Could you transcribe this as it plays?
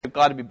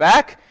Glad to be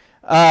back.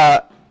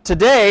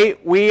 Today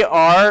we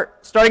are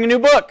starting a new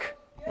book.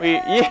 Are we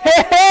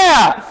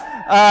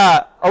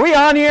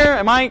on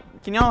here?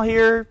 Can y'all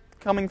hear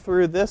coming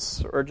through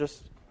this or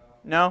just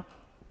no?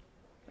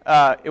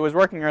 It was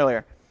working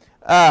earlier.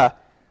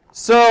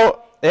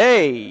 So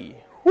why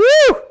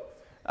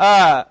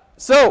are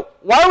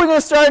we going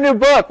to start a new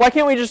book? Why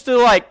can't we just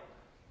do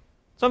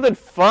something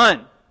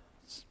fun?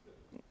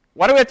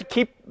 Why do we have to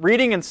keep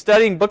reading and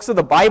studying books of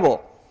the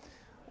Bible?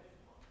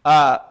 We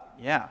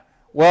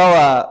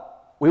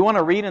want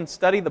to read and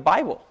study the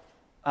Bible.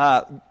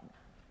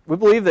 We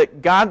believe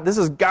that this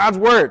is God's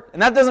Word.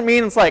 And that doesn't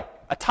mean it's like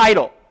a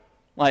title.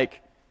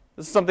 Like,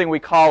 this is something we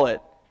call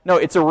it. No,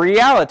 it's a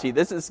reality.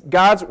 This is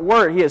God's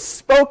Word. He has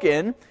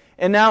spoken,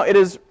 and now it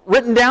is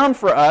written down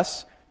for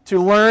us to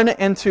learn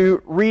and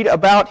to read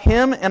about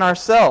Him and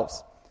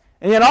ourselves.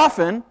 And yet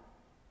often,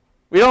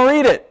 we don't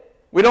read it.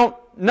 We don't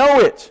know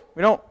it.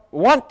 We don't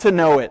want to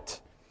know it.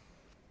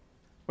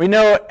 We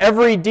know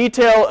every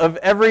detail of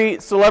every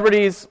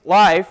celebrity's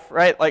life,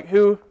 right? Like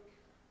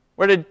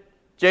where did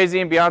Jay-Z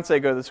and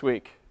Beyonce go this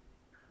week?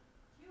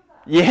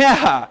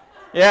 Yeah.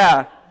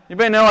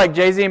 Anybody know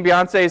Jay-Z and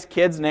Beyonce's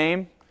kid's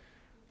name?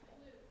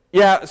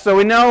 Yeah, so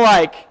we know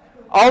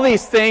all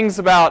these things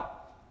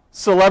about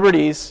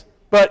celebrities,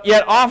 but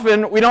yet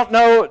often we don't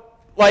know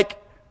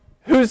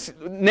whose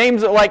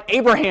names are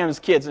Abraham's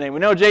kid's name. We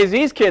know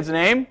Jay-Z's kid's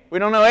name. We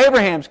don't know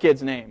Abraham's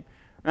kid's name.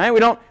 Right?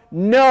 We don't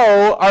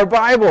know our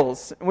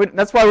Bibles.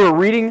 That's why we're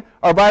reading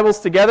our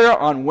Bibles together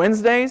on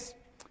Wednesdays.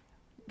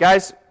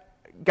 Guys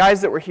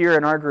that were here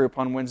in our group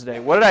on Wednesday,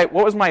 what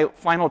was my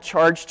final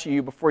charge to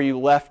you before you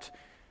left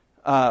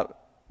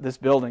this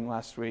building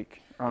last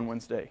week or on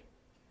Wednesday?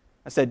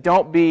 I said,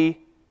 don't be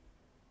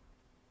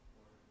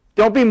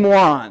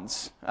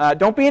morons.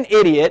 Don't be an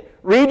idiot.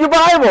 Read your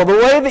Bible. The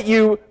way that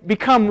you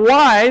become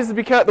wise,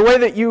 the way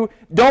that you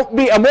don't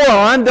be a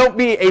moron, don't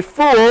be a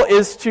fool,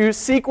 is to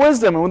seek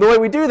wisdom. And the way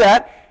we do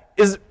that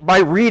is by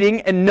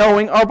reading and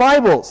knowing our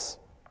Bibles.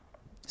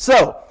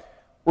 So,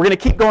 we're going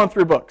to keep going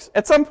through books.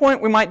 At some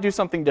point, we might do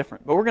something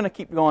different, but we're going to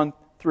keep going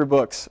through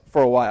books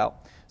for a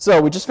while.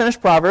 So, we just finished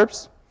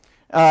Proverbs.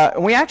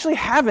 And we actually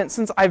haven't,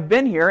 since I've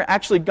been here,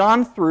 actually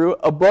gone through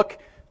a book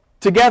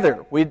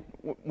together. We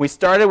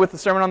started with the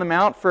Sermon on the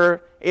Mount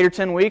for 8 or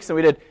 10 weeks, and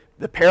we did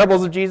the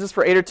parables of Jesus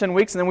for 8 or 10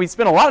 weeks, and then we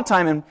spent a lot of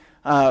time in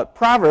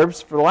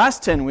Proverbs for the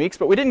last 10 weeks,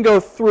 but we didn't go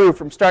through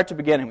from start to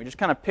beginning. We just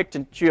kind of picked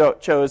and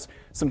chose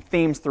some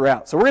themes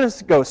throughout. So we're going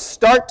to go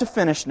start to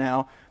finish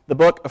now, the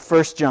book of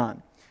 1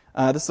 John.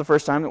 This is the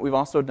first time that we've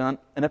also done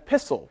an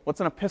epistle.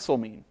 What's an epistle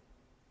mean?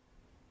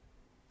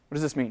 What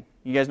does this mean?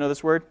 You guys know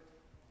this word?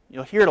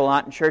 You'll hear it a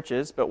lot in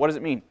churches, but what does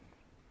it mean?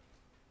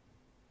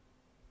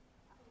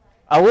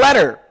 A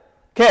letter.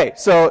 Okay,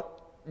 so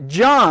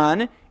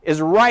John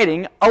is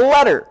writing a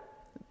letter.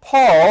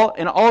 Paul,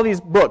 in all these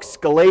books,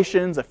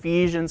 Galatians,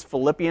 Ephesians,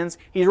 Philippians,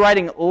 he's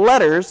writing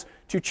letters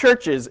to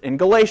churches in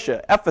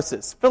Galatia,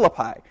 Ephesus,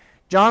 Philippi.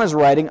 John is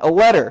writing a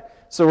letter.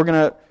 So we're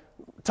going to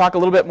talk a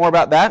little bit more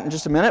about that in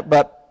just a minute,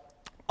 but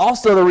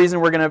also the reason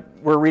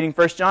we're reading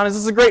 1 John is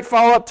this is a great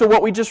follow-up to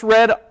what we just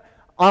read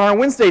on our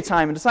Wednesday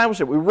time in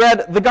discipleship. We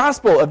read the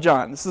Gospel of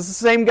John. This is the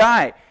same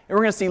guy. And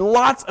we're going to see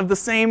lots of the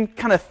same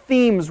kind of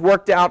themes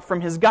worked out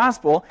from his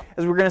gospel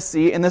as we're going to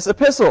see in this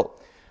epistle.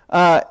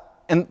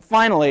 And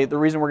finally, the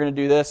reason we're going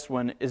to do this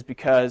one is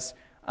because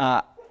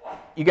if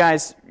you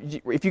guys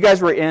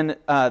were in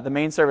the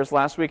main service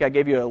last week, I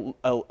gave you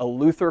a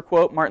Luther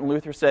quote. Martin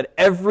Luther said,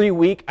 "Every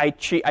week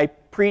I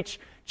preach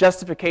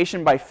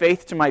justification by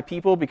faith to my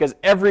people because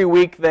every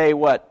week they,"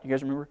 what? You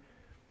guys remember?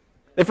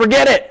 They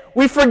forget it.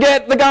 We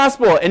forget the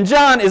gospel. And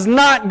John is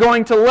not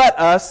going to let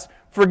us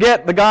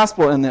forget the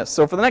gospel in this.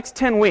 So for the next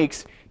 10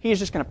 weeks, he's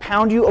just going to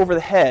pound you over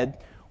the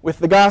head with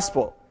the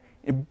gospel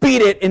and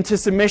beat it into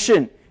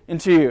submission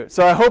into you.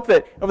 So I hope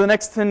that over the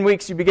next 10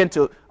 weeks you begin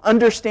to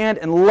understand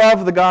and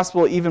love the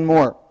gospel even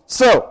more.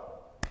 So,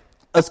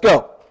 let's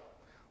go.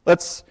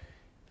 Let's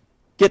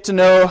get to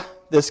know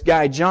this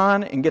guy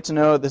John and get to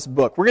know this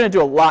book. We're going to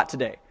do a lot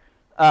today.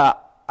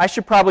 I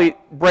should probably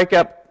break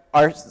up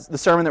the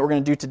sermon that we're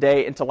going to do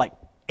today into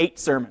 8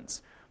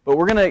 sermons. But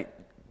we're going to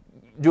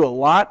do a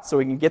lot so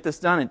we can get this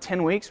done in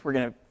 10 weeks. We're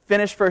going to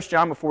finish 1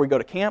 John before we go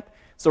to camp.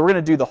 So we're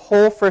going to do the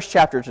whole first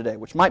chapter today,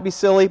 which might be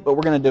silly, but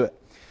we're going to do it.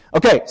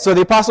 Okay, so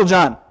the Apostle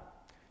John.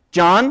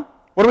 John,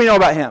 what do we know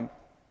about him?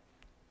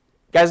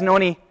 You guys know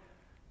any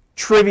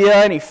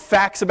trivia, any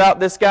facts about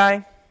this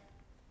guy?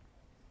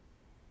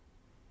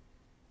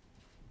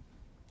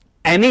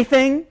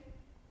 Anything?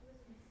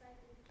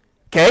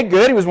 Okay,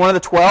 good. He was one of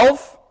the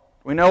 12.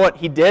 We know what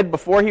he did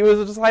before he was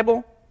a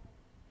disciple?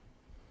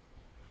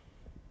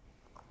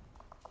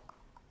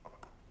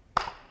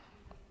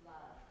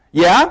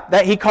 Yeah,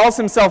 that he calls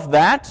himself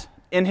that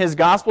in his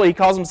gospel. He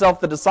calls himself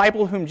the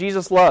disciple whom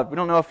Jesus loved. We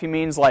don't know if he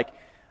means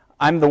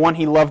I'm the one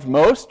he loved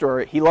most, or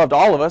he loved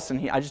all of us,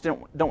 and I just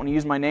don't want to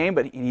use my name,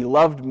 but he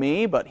loved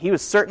me. But he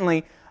was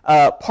certainly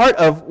part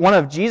of one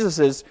of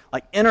Jesus's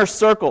inner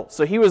circle.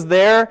 So he was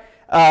there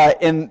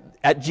in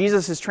at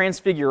Jesus'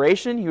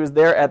 transfiguration. He was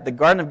there at the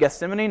Garden of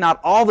Gethsemane. Not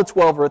all the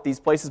 12 were at these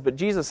places, but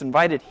Jesus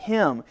invited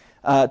him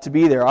to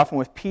be there, often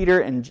with Peter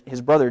and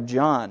his brother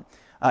John.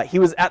 He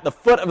was at the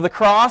foot of the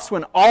cross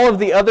when all of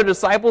the other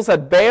disciples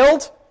had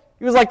bailed.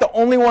 He was like the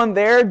only one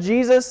there.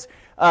 Jesus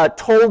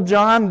told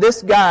John,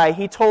 this guy,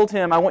 he told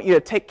him, I want you to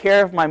take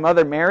care of my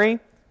mother Mary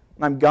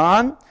when I'm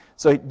gone.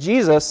 So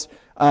Jesus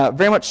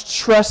very much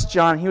trusts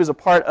John. He was a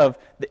part of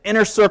the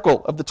inner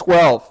circle of the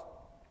 12.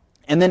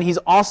 And then he's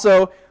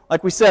also,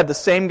 like we said, the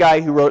same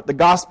guy who wrote the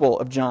Gospel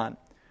of John.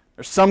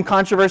 There's some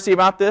controversy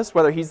about this,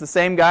 whether he's the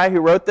same guy who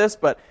wrote this,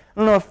 but I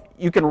don't know if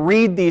you can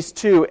read these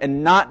two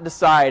and not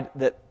decide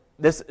that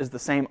this is the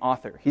same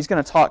author. He's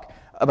going to talk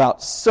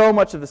about so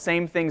much of the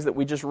same things that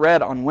we just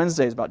read on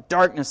Wednesdays, about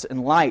darkness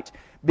and light,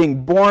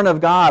 being born of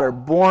God or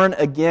born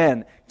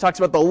again. He talks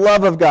about the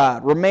love of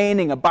God,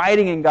 remaining,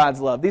 abiding in God's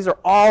love. These are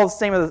all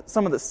some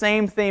of the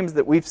same themes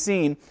that we've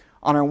seen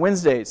on our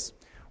Wednesdays.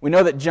 We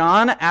know that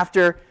John,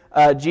 after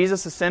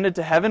Jesus ascended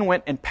to heaven,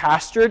 went and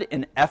pastored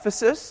in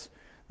Ephesus,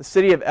 the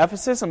city of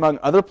Ephesus, among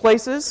other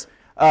places.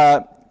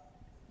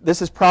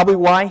 This is probably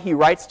why he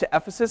writes to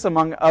Ephesus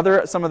among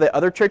some of the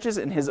other churches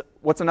in his,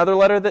 what's another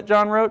letter that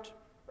John wrote?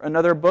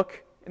 Another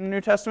book in the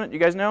New Testament, you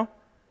guys know?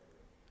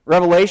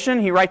 Revelation,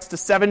 he writes to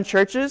 7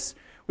 churches.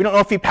 We don't know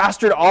if he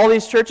pastored all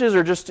these churches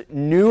or just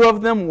knew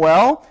of them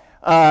well,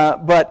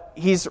 but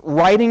he's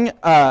writing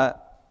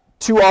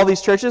to all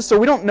these churches. So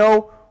we don't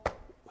know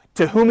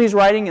to whom he's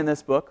writing in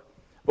this book,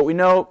 but we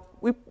know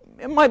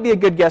it might be a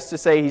good guess to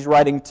say he's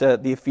writing to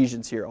the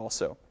Ephesians here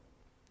also.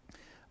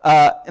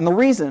 And the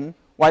reason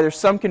why there's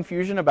some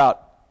confusion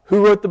about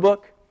who wrote the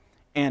book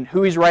and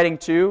who he's writing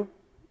to,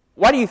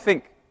 why do you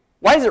think?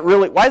 Why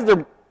is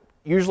there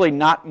usually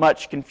not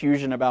much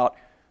confusion about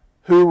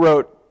who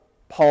wrote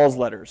Paul's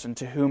letters and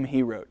to whom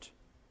he wrote?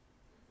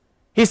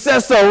 He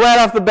says so right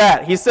off the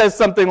bat. He says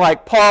something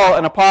like, Paul,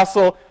 an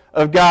apostle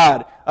of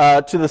God,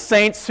 to the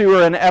saints who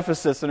are in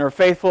Ephesus and are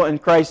faithful in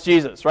Christ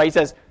Jesus. Right? He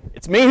says,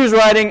 it's me who's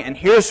writing, and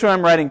here's who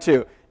I'm writing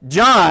to.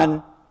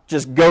 John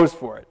just goes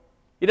for it.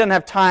 He doesn't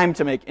have time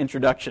to make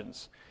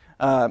introductions.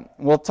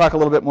 We'll talk a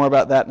little bit more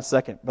about that in a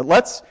second. But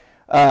let's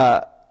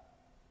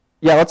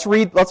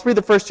read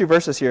the first 2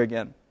 verses here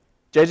again.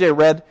 JJ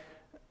read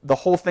the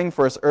whole thing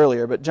for us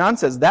earlier, but John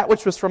says, that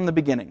which was from the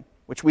beginning,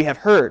 which we have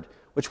heard,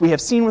 which we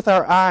have seen with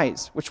our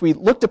eyes, which we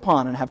looked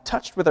upon and have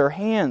touched with our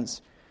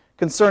hands,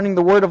 concerning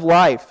the word of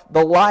life.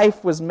 The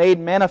life was made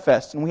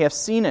manifest, and we have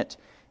seen it,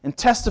 and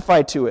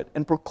testified to it,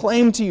 and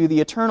proclaimed to you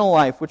the eternal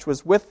life, which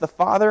was with the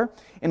Father,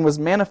 and was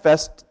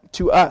manifest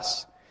to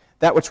us.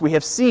 That which we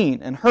have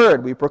seen and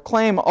heard, we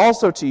proclaim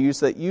also to you,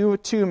 so that you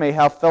too may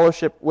have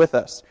fellowship with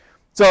us.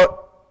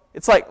 So,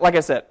 it's like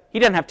I said, he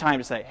doesn't have time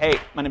to say, hey,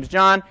 my name is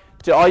John.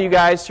 To all you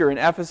guys who are in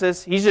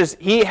Ephesus,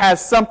 he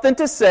has something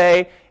to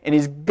say, and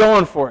he's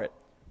going for it.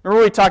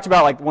 Remember we talked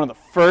about one of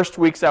the first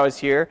weeks I was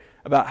here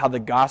about how the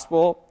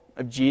gospel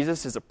of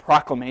Jesus is a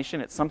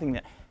proclamation. It's something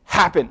that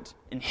happened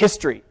in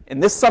history.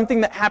 And this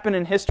something that happened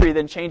in history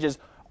then changes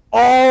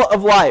all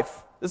of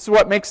life. This is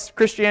what makes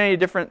Christianity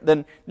different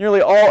than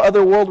nearly all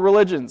other world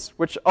religions,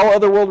 which all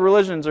other world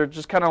religions are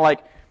just kind of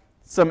like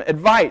some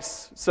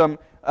advice, some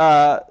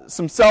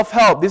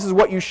self-help. This is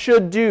what you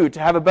should do to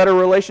have a better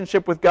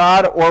relationship with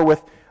God or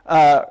with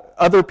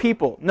other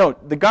people. No,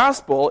 the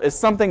gospel is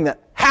something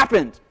that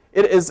happened.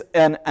 It is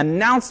an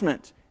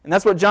announcement. And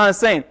that's what John is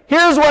saying.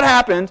 Here's what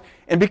happened,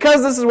 and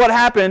because this is what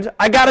happened,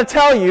 I got to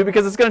tell you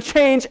because it's going to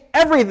change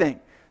everything.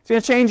 It's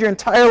going to change your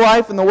entire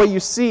life and the way you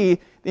see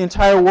the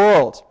entire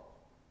world.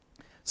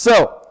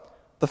 So,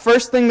 the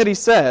first thing that he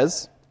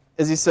says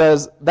is he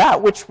says,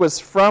 that which was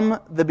from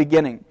the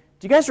beginning.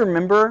 Do you guys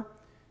remember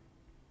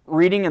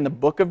reading in the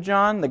book of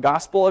John, the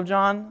Gospel of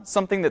John,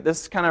 something that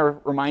this kind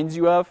of reminds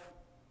you of?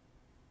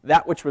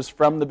 That which was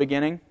from the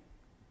beginning?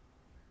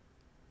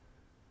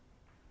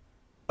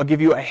 I'll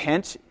give you a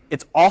hint.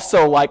 It's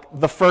also like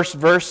the first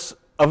verse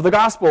of the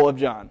Gospel of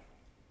John.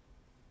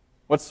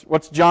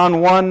 What's John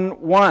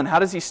 1:1? How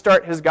does he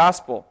start his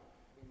Gospel?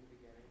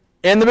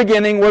 In the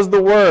beginning was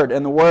the Word,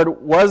 and the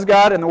Word was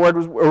God, and the Word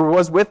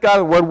was with God,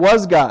 and the Word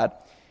was God.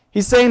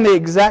 He's saying the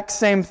exact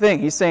same thing.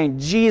 He's saying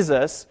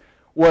Jesus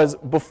was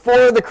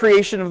before the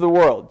creation of the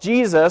world.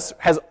 Jesus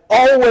has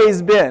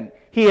always been.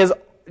 He is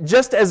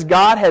just as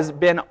God has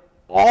been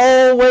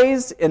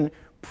always in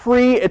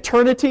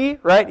pre-eternity,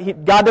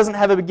 right? God doesn't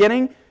have a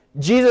beginning.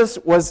 Jesus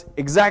is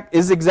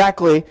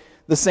exactly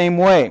the same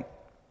way.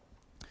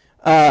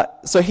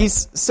 So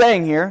he's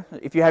saying here,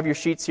 if you have your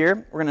sheets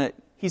here,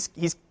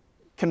 he's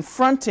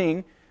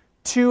confronting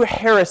 2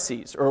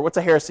 heresies, or what's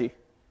a heresy?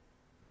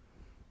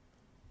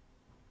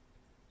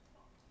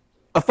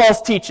 A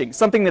false teaching,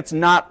 something that's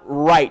not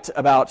right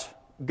about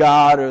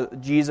God or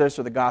Jesus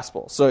or the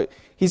gospel. So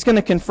he's going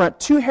to confront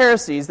 2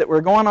 heresies that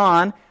were going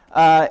on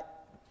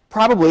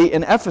probably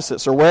in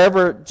Ephesus or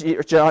wherever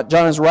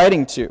John is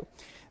writing to.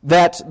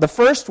 That the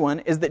first one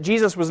is that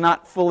Jesus was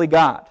not fully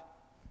God.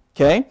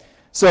 Okay?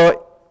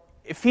 So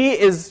if he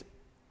is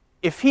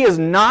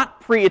not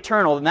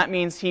pre-eternal, then that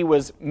means he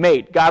was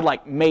made. God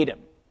made him.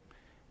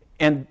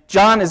 And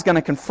John is going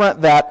to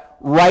confront that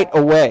right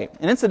away.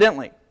 And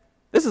incidentally,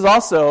 this is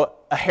also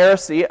a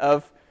heresy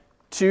of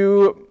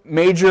two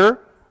major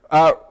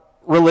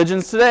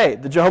religions today,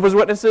 the Jehovah's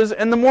Witnesses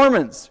and the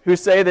Mormons, who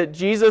say that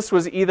Jesus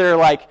was either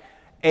like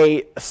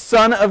a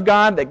son of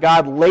God that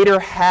God later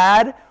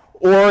had,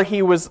 or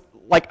he was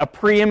like a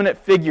preeminent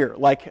figure,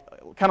 like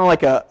kind of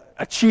like a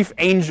chief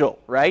angel,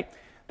 right?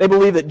 They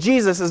believe that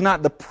Jesus is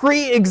not the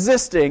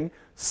pre-existing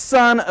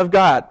Son of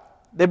God.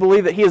 They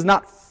believe that he is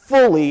not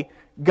fully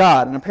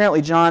God. And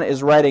apparently John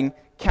is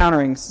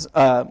countering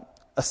a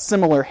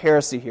similar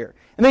heresy here.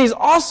 And then he's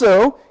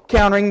also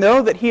countering,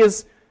 though,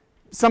 that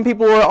some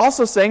people are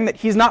also saying that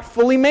he's not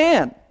fully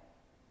man.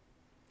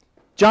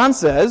 John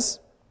says,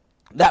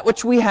 that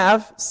which we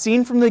have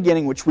seen from the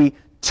beginning, which we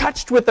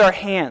touched with our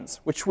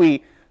hands, which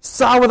we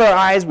saw with our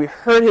eyes, we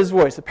heard his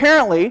voice.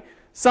 Apparently,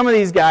 some of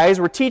these guys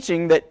were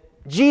teaching that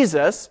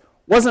Jesus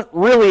wasn't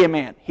really a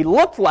man. He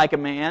looked like a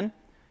man.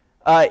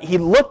 He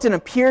looked and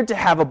appeared to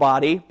have a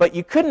body, but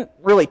you couldn't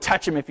really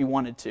touch him if you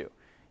wanted to. You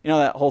know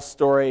that whole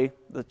story,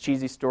 the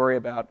cheesy story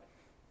about,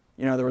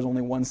 there was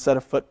only one set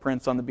of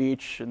footprints on the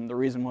beach, and the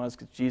reason was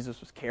because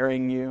Jesus was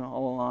carrying you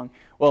all along.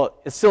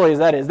 Well, as silly as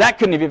that is, that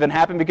couldn't have even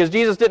happened because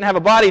Jesus didn't have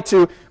a body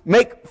to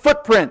make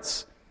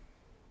footprints,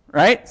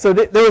 right? So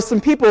there were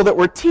some people that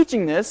were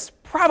teaching this,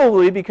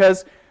 probably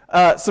because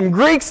some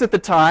Greeks at the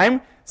time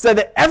said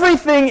that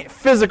everything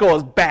physical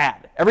is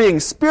bad.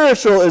 Everything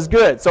spiritual is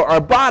good. So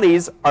our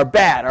bodies are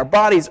bad. Our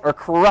bodies are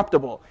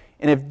corruptible.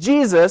 And if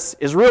Jesus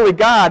is really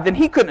God, then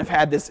he couldn't have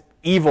had this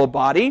evil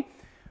body.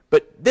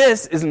 But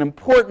this is an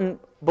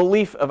important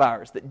belief of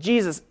ours, that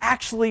Jesus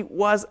actually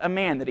was a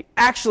man, that he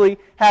actually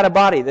had a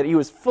body, that he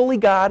was fully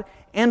God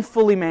and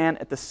fully man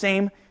at the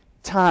same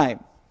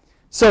time.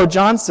 So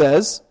John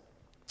says,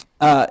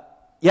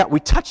 we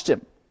touched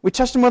him. We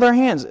touched him with our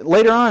hands.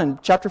 Later on in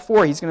chapter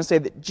 4, he's going to say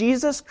that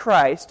Jesus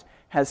Christ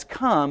has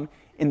come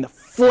in the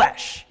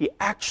flesh. He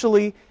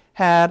actually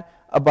had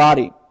a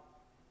body.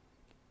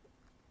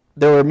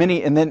 There were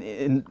many, and then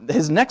in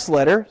his next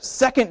letter,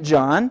 2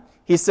 John,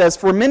 he says,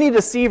 "For many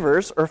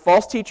deceivers, or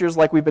false teachers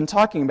like we've been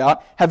talking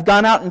about, have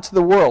gone out into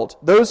the world,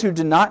 those who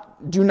do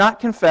not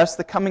confess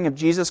the coming of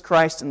Jesus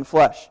Christ in the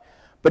flesh."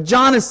 But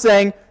John is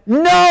saying,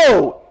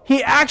 no,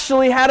 he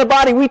actually had a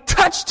body. We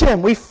touched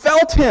him. We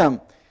felt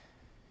him.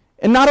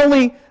 And not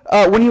only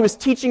when he was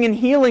teaching and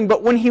healing,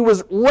 but when he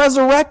was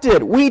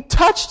resurrected, we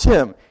touched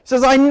him. He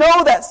says, I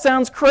know that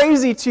sounds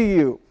crazy to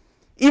you.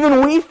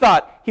 Even we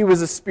thought he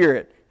was a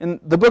spirit. In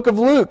the book of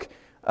Luke,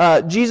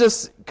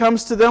 Jesus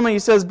comes to them and he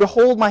says,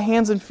 "Behold my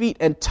hands and feet,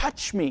 and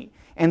touch me,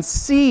 and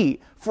see.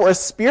 For a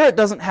spirit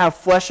doesn't have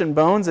flesh and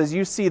bones, as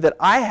you see that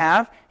I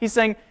have." He's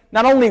saying,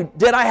 not only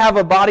did I have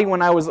a body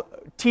when I was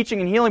teaching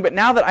and healing, but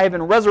now that I have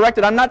been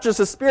resurrected, I'm not just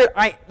a spirit.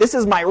 This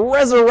is my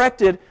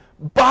resurrected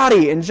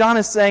body. And John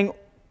is saying,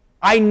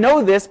 I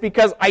know this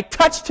because I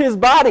touched his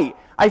body.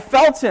 I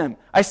felt him.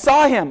 I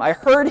saw him. I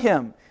heard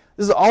him.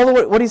 This is all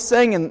of what he's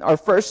saying in our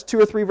first 2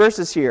 or 3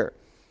 verses here.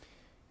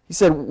 He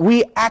said,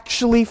 we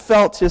actually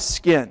felt his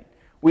skin.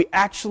 We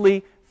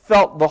actually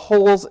felt the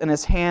holes in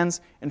his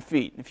hands and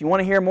feet. If you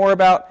want to hear more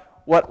about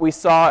what we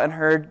saw and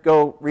heard,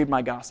 go read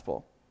my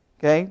gospel.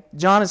 Okay?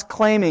 John is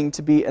claiming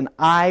to be an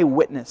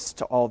eyewitness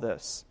to all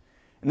this.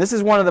 And this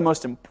is one of the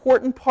most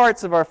important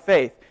parts of our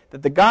faith,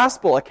 that the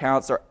gospel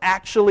accounts are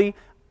actually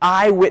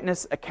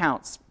eyewitness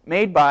accounts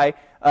made by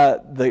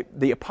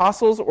the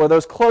apostles or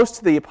those close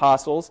to the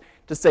apostles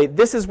to say,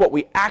 this is what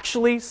we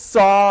actually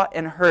saw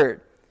and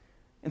heard.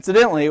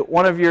 Incidentally,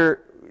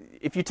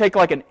 if you take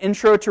like an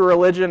intro to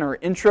religion or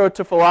intro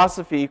to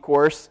philosophy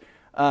course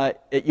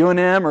at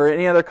UNM or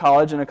any other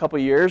college in a couple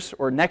years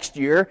or next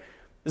year,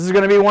 this is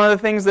going to be one of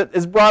the things that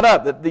is brought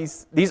up, that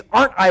these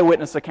aren't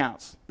eyewitness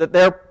accounts, that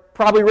they're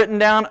probably written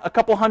down a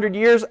couple hundred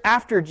years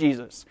after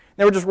Jesus.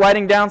 They were just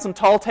writing down some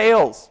tall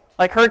tales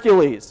like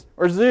Hercules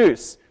or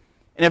Zeus.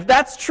 And if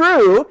that's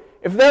true,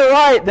 if they're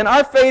right, then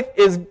our faith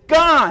is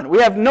gone.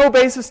 We have no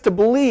basis to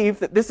believe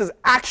that this is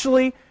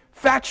actually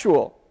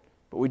factual.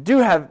 But we do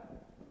have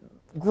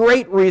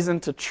great reason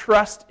to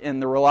trust in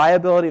the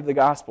reliability of the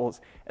Gospels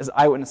as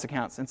eyewitness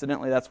accounts.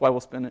 Incidentally, that's why we'll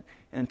spend an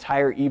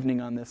entire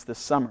evening on this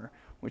summer.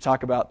 We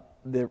talk about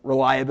the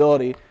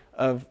reliability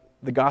of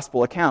the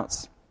Gospel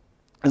accounts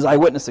as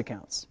eyewitness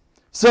accounts.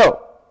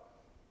 So,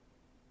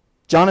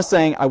 John is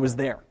saying, I was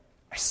there.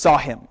 I saw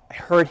him. I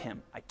heard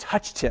him. I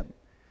touched him.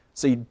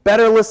 So you'd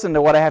better listen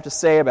to what I have to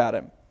say about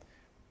him.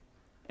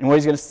 And what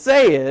he's going to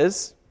say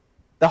is,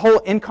 the whole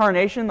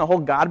incarnation, the whole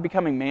God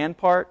becoming man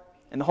part,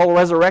 and the whole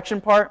resurrection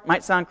part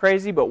might sound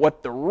crazy, but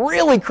what the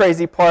really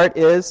crazy part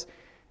is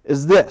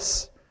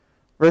this.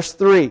 Verse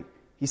 3,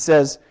 he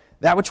says,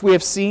 that which we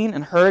have seen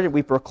and heard,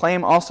 we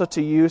proclaim also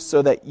to you,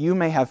 so that you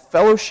may have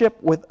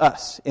fellowship with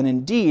us. And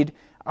indeed,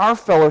 our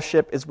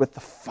fellowship is with the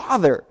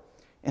Father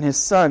and His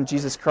Son,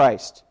 Jesus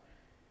Christ.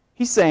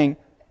 He's saying,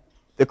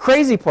 the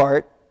crazy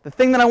part, the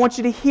thing that I want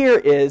you to hear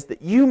is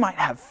that you might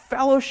have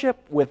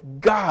fellowship with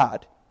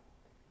God.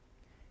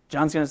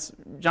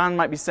 John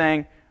might be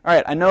saying, all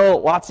right, I know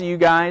lots of you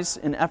guys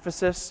in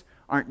Ephesus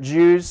aren't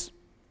Jews.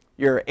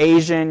 you're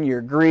Asian, you're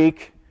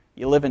Greek,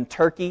 you live in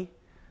Turkey,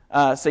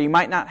 so you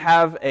might not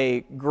have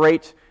a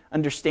great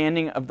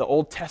understanding of the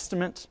Old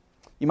Testament.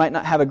 You might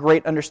not have a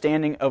great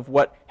understanding of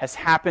what has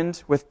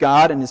happened with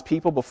God and His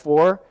people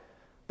before.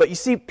 But you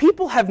see,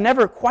 people have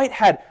never quite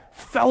had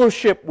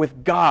fellowship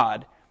with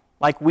God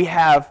like we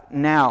have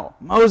now.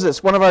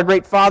 Moses, one of our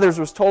great fathers,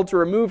 was told to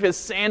remove his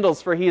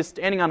sandals, for he is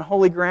standing on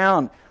holy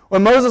ground.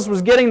 When Moses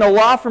was getting the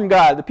law from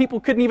God, the people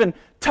couldn't even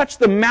touch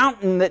the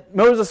mountain that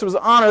Moses was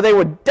on, or they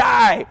would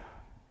die.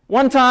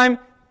 One time,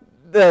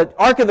 the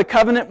Ark of the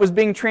Covenant was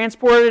being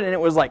transported, and it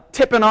was like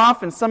tipping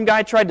off, and some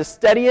guy tried to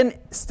steady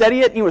it,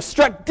 and he was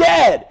struck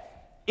dead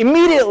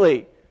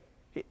immediately.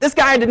 This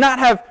guy did not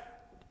have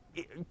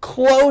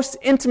close,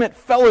 intimate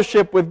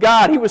fellowship with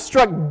God. He was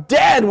struck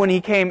dead when he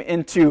came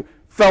into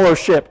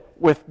fellowship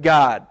with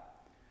God.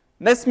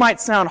 This might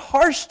sound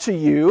harsh to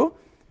you,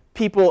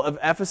 people of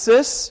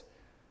Ephesus,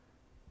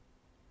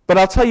 but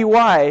I'll tell you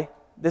why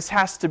this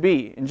has to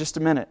be in just a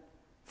minute.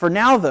 For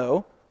now,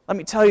 though, let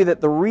me tell you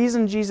that the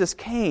reason Jesus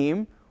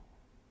came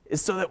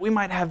is so that we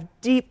might have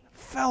deep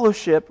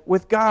fellowship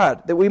with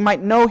God, that we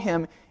might know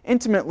Him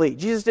intimately.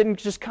 Jesus didn't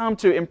just come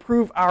to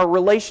improve our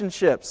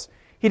relationships.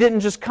 He didn't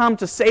just come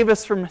to save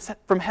us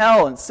from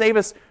hell and save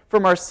us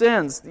from our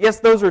sins. Yes,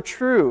 those are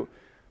true.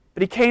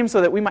 But He came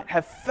so that we might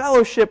have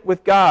fellowship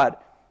with God,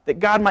 that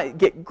God might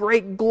get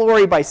great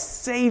glory by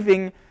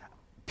saving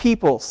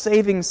people,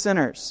 saving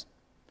sinners.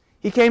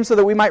 He came so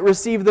that we might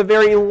receive the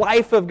very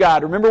life of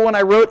God. Remember when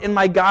I wrote in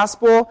my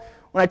gospel,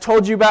 when I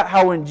told you about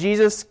how when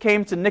Jesus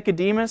came to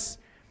Nicodemus,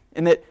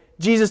 and that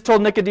Jesus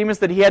told Nicodemus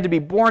that he had to be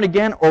born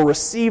again or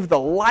receive the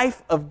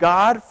life of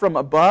God from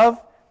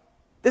above?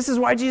 This is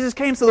why Jesus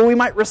came, so that we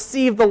might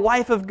receive the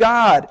life of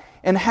God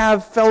and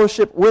have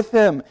fellowship with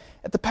Him.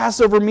 At the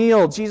Passover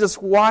meal, Jesus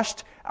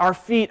washed our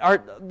feet,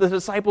 the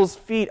disciples'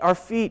 feet, our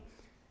feet.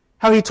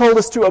 How He told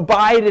us to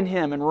abide in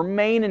Him and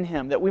remain in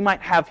Him, that we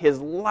might have His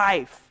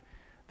life.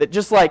 That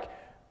just like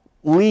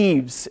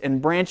leaves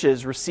and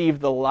branches receive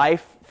the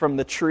life from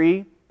the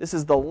tree, this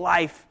is the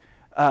life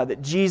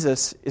that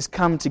Jesus is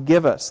come to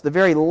give us. The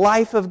very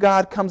life of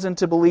God comes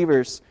into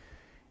believers,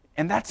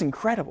 and that's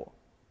incredible.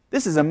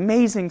 This is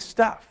amazing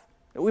stuff,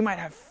 that we might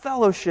have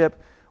fellowship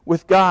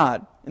with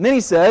God. And then He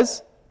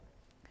says,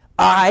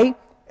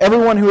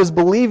 everyone who is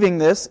believing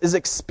this, is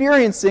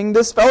experiencing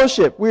this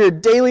fellowship. We are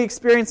daily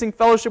experiencing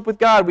fellowship with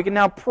God. We can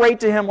now pray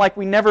to Him like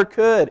we never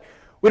could.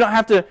 We don't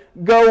have to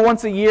go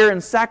once a year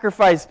and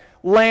sacrifice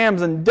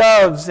lambs and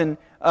doves and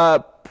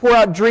pour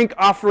out drink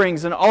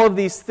offerings and all of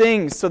these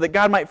things so that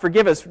God might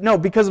forgive us. No,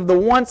 because of the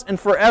once and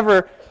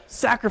forever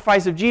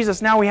sacrifice of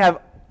Jesus, now we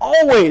have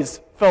always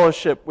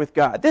fellowship with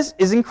God. This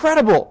is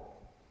incredible.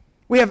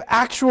 We have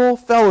actual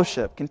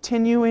fellowship,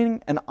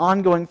 continuing and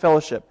ongoing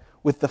fellowship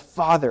with the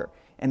Father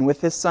and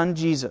with His Son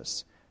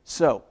Jesus.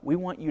 So, we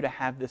want you to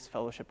have this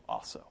fellowship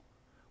also.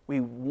 We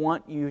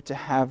want you to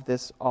have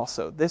this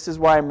also. This is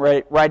why I'm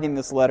writing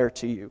this letter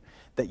to you,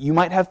 that you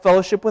might have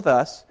fellowship with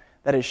us,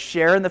 that is,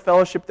 share in the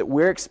fellowship that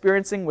we're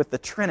experiencing with the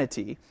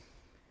Trinity.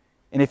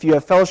 And if you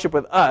have fellowship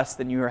with us,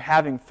 then you are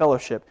having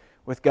fellowship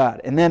with God.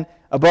 And then,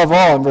 above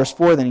all, in verse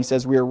 4, then he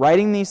says, we are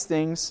writing these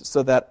things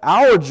so that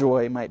our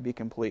joy might be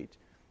complete.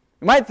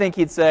 You might think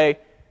he'd say,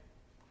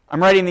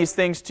 I'm writing these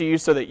things to you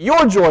so that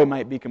your joy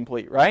might be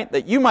complete, right?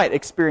 That you might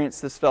experience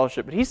this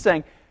fellowship. But he's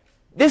saying,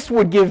 this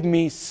would give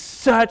me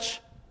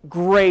such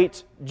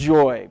great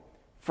joy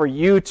for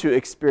you to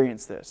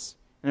experience this.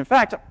 And in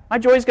fact, my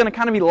joy is going to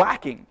kind of be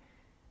lacking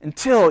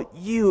until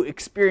you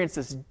experience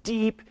this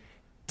deep,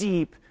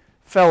 deep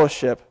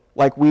fellowship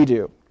like we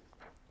do.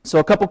 So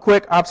a couple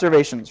quick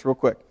observations, real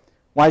quick.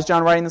 Why is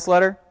John writing this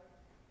letter?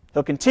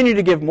 He'll continue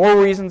to give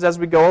more reasons as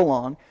we go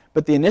along,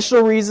 but the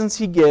initial reasons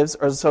he gives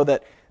are so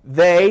that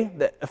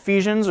the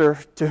Ephesians, or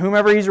to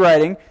whomever he's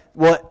writing,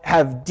 will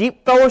have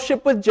deep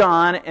fellowship with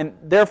John and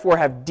therefore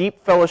have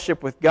deep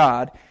fellowship with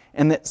God.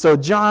 And so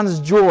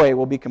John's joy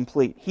will be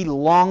complete. He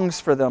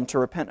longs for them to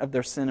repent of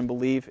their sin and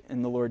believe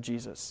in the Lord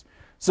Jesus.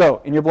 So,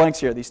 in your blanks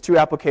here, these two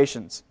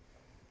applications.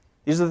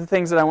 These are the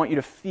things that I want you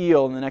to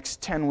feel in the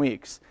next 10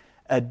 weeks.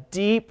 A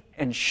deep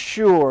and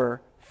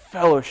sure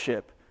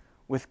fellowship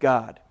with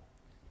God.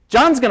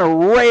 John's going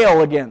to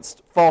rail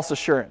against false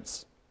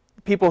assurance.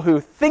 People who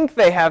think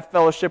they have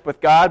fellowship with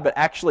God but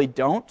actually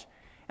don't.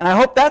 And I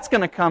hope that's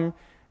going to come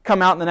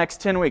out in the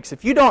next 10 weeks.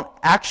 If you don't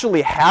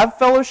actually have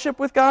fellowship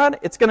with God,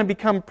 it's going to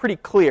become pretty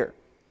clear.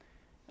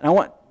 And I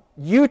want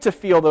you to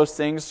feel those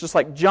things just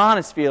like John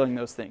is feeling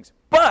those things.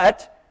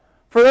 But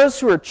for those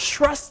who are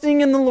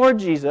trusting in the Lord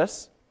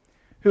Jesus,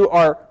 who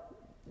are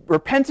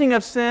repenting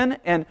of sin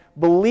and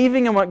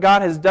believing in what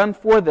God has done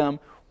for them,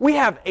 we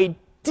have a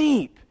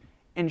deep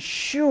and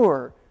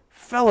sure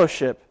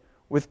fellowship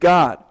with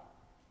God.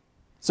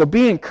 So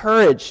be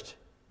encouraged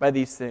by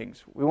these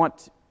things. I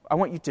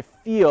want you to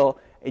feel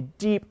a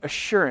deep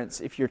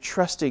assurance if you're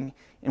trusting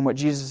in what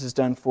Jesus has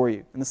done for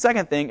you. And the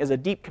second thing is a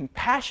deep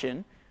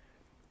compassion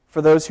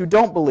for those who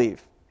don't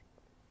believe.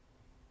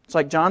 It's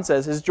like John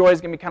says, his joy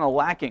is going to be kind of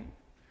lacking.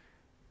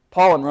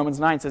 Paul in Romans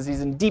 9 says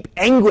he's in deep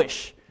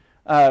anguish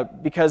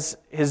because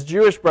his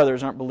Jewish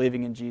brothers aren't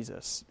believing in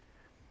Jesus.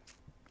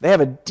 They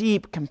have a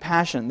deep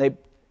compassion.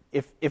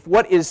 If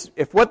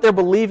what they're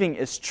believing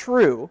is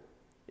true,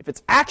 if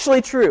it's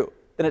actually true,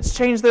 then it's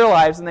changed their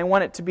lives, and they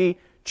want it to be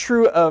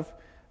true of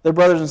their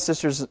brothers and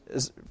sisters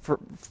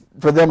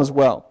for them as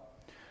well.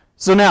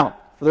 So now,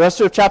 for the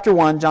rest of chapter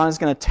 1, John is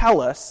going to tell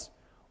us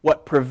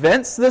what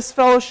prevents this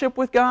fellowship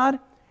with God,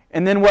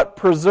 and then what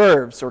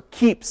preserves or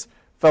keeps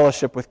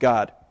fellowship with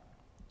God.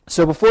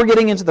 So before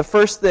getting into the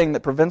first thing that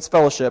prevents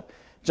fellowship,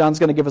 John's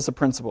going to give us a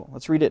principle.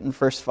 Let's read it in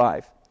verse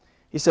 5.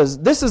 He says,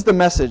 "This is the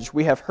message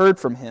we have heard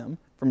from him,"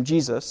 from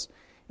Jesus,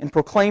 "and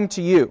proclaim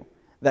to you,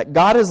 that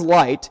God is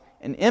light,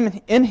 and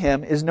in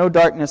him is no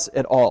darkness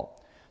at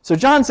all." So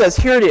John says,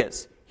 here it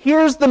is.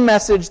 Here's the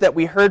message that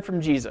we heard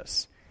from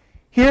Jesus.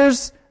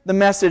 Here's the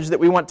message that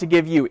we want to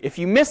give you. If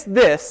you miss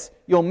this,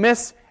 you'll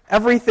miss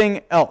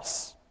everything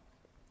else.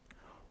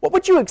 What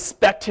would you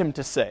expect him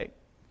to say?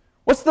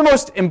 What's the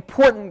most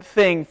important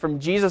thing from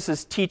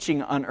Jesus'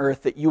 teaching on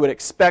earth that you would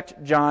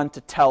expect John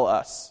to tell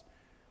us?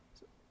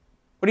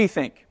 What do you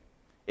think?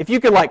 If you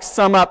could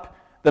sum up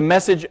the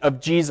message of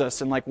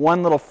Jesus in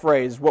one little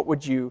phrase, what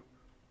would you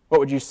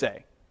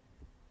say?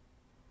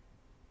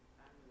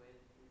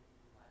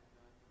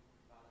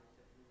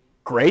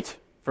 Great,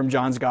 from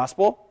John's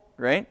gospel,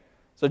 right?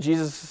 So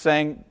Jesus is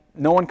saying,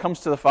 no one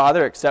comes to the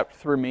Father except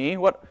through me.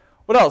 What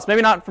else?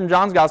 Maybe not from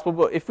John's gospel,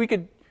 but if we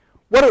could,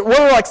 what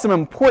are some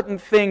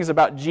important things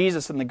about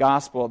Jesus in the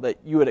gospel that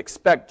you would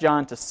expect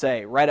John to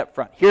say right up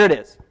front? Here it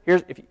is.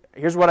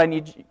 Here's what I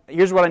need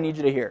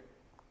you to hear.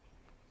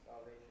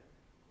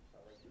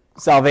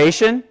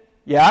 Salvation,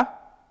 yeah.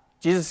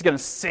 Jesus is going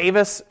to save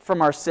us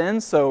from our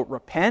sins, so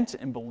repent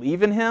and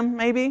believe in him,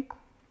 maybe.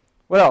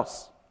 What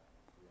else?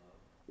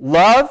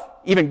 Love.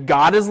 Even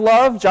God is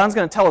love. John's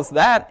going to tell us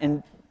that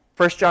in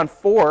 1 John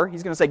 4.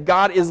 He's going to say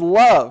God is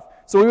love.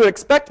 So we would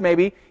expect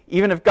maybe,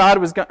 even if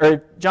John was going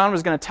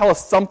to tell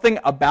us something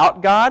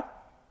about God,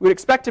 we would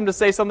expect him to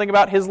say something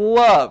about his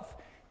love,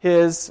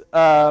 his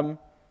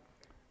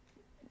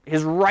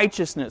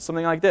righteousness,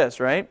 something like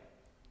this, right?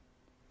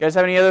 You guys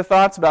have any other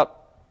thoughts about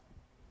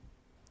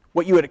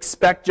what you would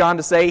expect John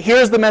to say?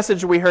 Here's the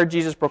message we heard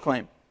Jesus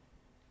proclaim.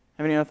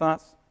 Have any other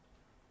thoughts?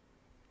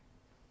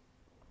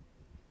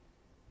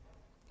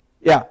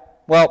 Yeah,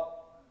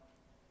 well,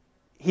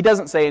 he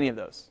doesn't say any of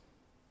those.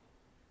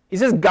 He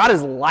says God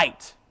is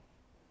light.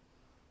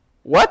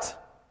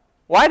 What?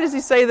 Why does he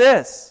say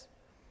this?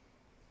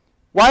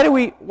 Why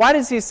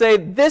does he say,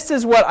 this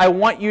is what I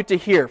want you to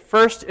hear,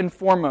 first and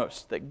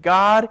foremost, that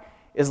God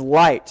is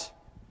light?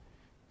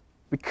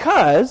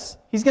 Because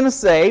he's going to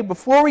say,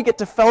 before we get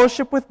to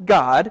fellowship with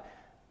God,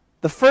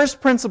 the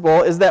first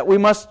principle is that we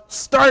must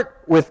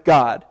start with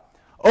God.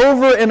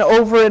 Over and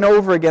over and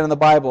over again in the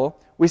Bible,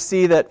 we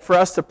see that for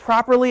us to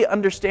properly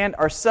understand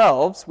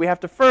ourselves, we have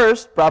to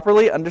first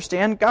properly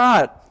understand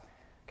God.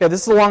 Okay,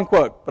 this is a long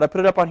quote, but I put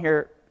it up on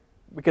here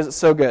because it's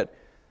so good.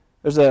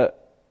 There's a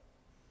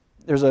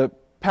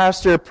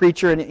pastor,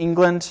 preacher in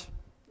England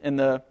in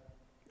the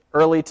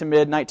early to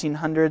mid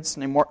 1900s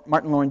named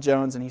Martin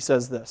Lloyd-Jones, and he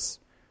says this.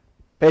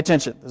 Pay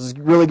attention. This is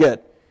really good.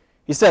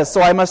 He says,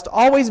 "So I must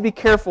always be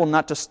careful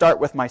not to start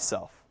with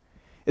myself.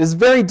 It is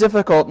very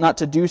difficult not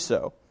to do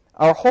so.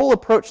 Our whole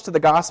approach to the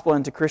gospel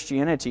and to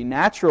Christianity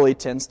naturally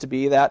tends to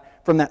be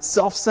that from that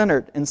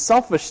self-centered and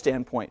selfish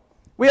standpoint.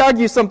 We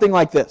argue something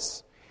like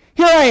this.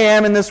 Here I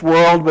am in this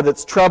world with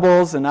its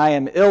troubles, and I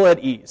am ill at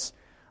ease.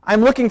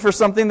 I'm looking for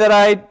something that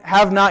I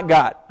have not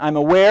got. I'm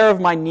aware of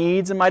my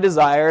needs and my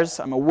desires.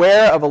 I'm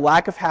aware of a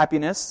lack of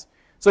happiness."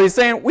 So he's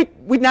saying,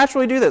 we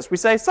naturally do this. We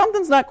say,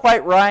 something's not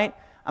quite right.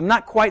 I'm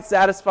not quite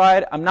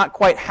satisfied. I'm not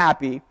quite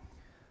happy.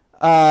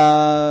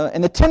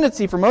 And the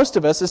tendency for most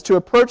of us is to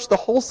approach the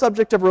whole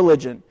subject of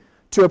religion,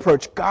 to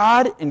approach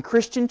God and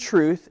Christian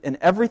truth and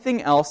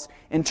everything else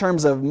in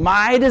terms of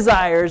my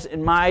desires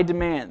and my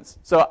demands.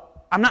 So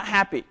I'm not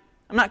happy.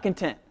 I'm not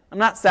content. I'm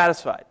not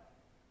satisfied.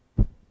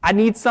 I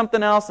need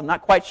something else. I'm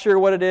not quite sure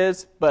what it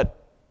is,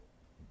 but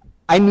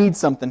I need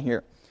something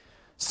here.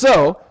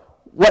 So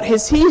what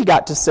has he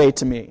got to say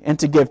to me and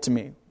to give to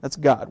me? That's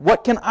God.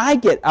 What can I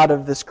get out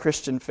of this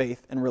Christian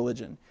faith and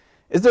religion?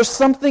 Is there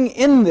something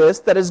in this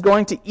that is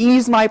going to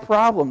ease my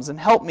problems and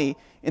help me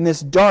in this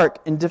dark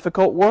and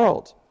difficult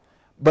world?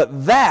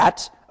 But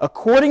that,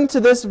 according to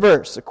this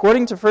verse,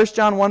 according to 1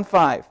 John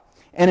 1:5,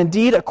 and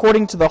indeed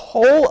according to the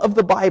whole of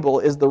the Bible,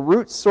 is the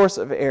root source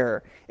of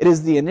error. It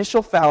is the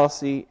initial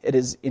fallacy. It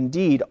is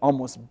indeed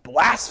almost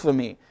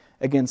blasphemy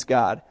against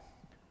God.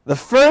 The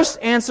first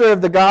answer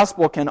of the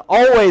gospel can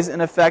always,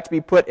 in effect,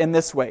 be put in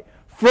this way.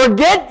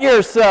 Forget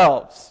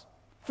yourselves.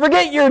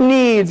 Forget your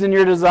needs and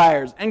your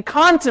desires and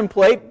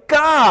contemplate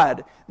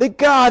God, that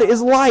God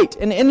is light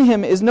and in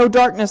him is no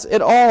darkness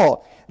at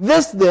all.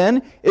 This,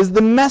 then, is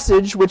the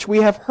message which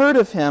we have heard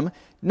of him,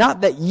 not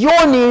that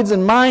your needs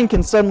and mine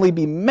can suddenly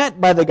be met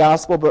by the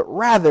gospel, but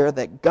rather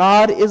that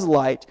God is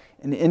light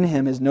and in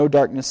him is no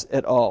darkness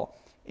at all.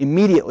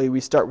 Immediately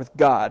we start with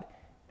God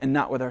and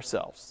not with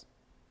ourselves.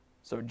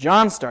 So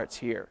John starts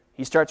here.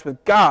 He starts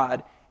with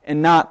God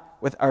and not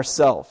with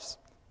ourselves.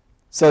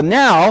 So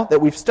now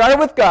that we've started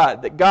with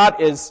God, that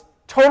God is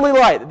totally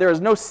light, that there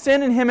is no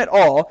sin in him at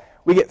all,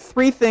 we get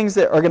three things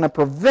that are going to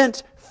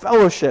prevent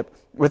fellowship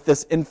with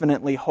this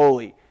infinitely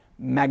holy,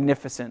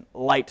 magnificent,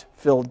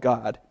 light-filled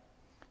God.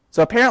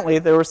 So apparently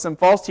there were some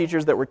false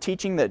teachers that were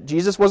teaching that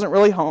Jesus wasn't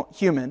really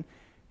human,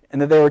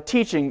 and that they were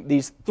teaching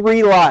these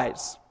three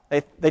lies.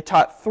 They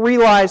taught three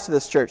lies to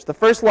this church. The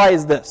first lie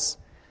is this,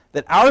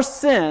 that our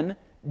sin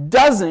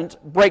doesn't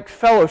break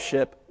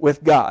fellowship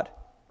with God.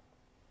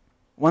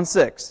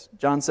 1:6,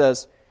 John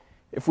says,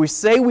 if we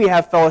say we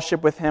have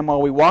fellowship with him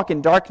while we walk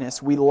in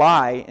darkness, we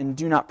lie and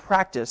do not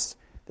practice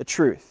the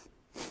truth.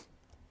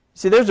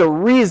 See, there's a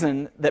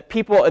reason that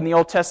people in the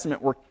Old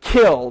Testament were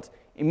killed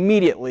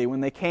immediately when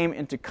they came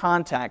into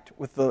contact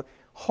with the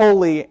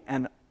holy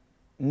and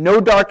no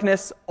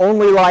darkness,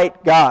 only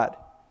light God.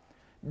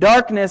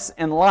 Darkness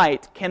and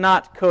light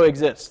cannot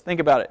coexist. Think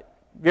about it.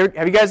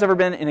 Have you guys ever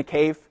been in a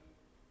cave?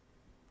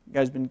 You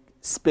guys been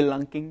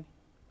spelunking?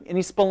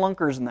 Any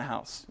spelunkers in the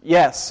house?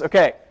 Yes,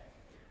 okay.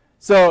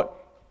 So,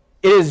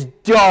 it is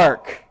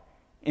dark.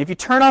 And if you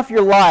turn off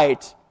your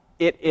light,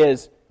 it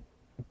is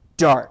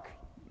dark.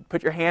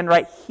 Put your hand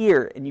right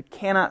here, and you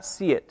cannot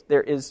see it.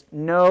 There is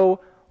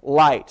no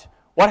light.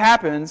 What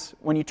happens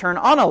when you turn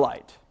on a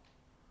light?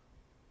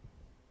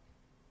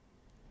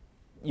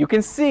 You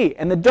can see,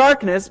 and the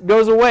darkness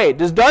goes away.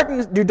 Do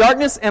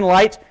darkness and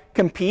light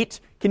compete?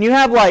 Can you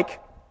have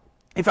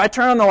if I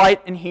turn on the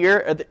light in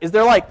here, is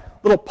there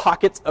little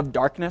pockets of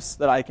darkness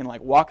that I can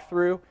walk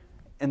through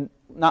and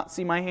not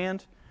see my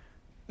hand?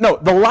 No,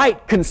 the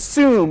light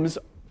consumes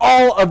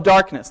all of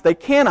darkness. They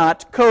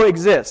cannot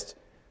coexist.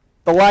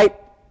 The light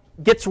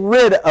gets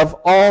rid of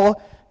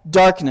all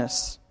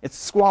darkness. It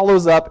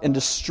swallows up and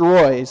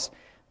destroys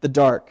the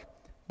dark.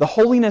 The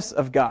holiness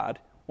of God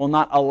will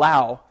not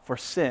allow for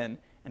sin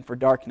and for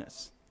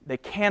darkness. They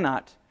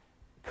cannot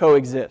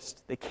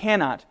coexist. They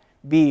cannot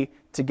be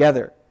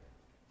together.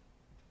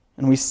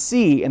 And we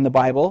see in the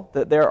Bible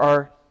that there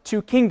are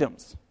two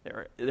kingdoms.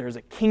 There's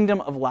a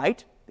kingdom of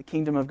light, the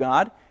kingdom of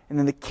God, and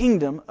then the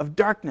kingdom of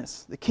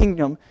darkness, the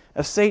kingdom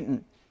of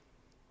Satan.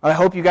 I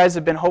hope you guys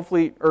have been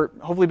hopefully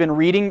been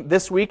reading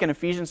this week in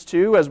Ephesians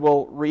 2, as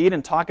we'll read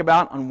and talk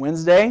about on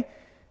Wednesday,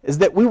 is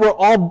that we were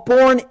all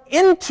born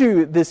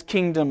into this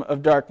kingdom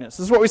of darkness.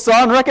 This is what we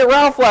saw in Wreck-It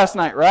Ralph last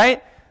night,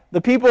 right?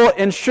 The people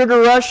in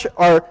Sugar Rush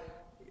are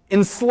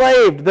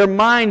enslaved. Their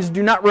minds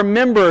do not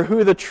remember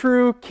who the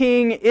true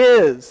king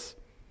is,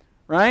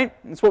 right?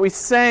 That's what we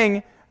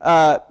sang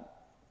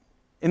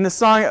in the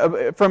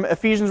song from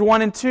Ephesians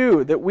 1 and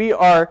 2, that we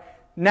are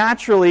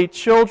naturally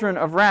children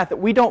of wrath, that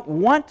we don't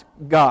want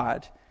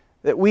God,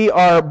 that we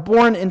are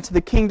born into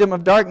the kingdom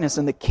of darkness,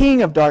 and the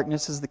king of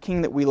darkness is the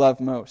king that we love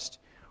most.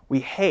 We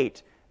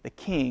hate the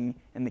king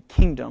and the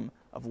kingdom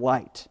of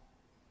light.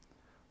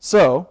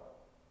 So,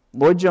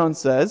 Lloyd Jones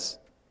says,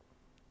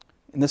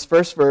 in this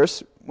first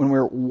verse, when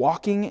we're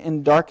walking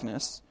in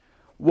darkness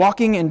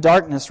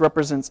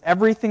represents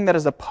everything that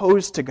is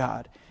opposed to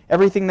God,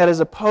 everything that is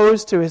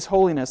opposed to His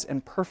holiness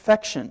and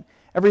perfection,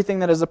 everything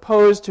that is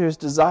opposed to His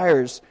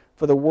desires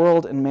for the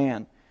world and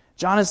man.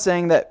 John is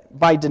saying that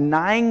by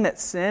denying that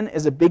sin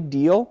is a big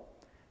deal,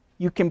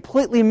 you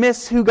completely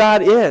miss who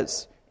God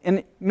is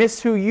and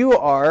miss who you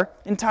are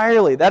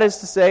entirely. That is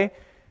to say,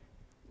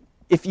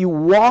 if you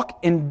walk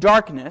in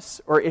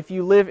darkness or if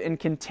you live in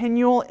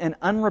continual and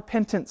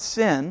unrepentant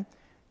sin,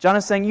 John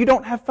is saying you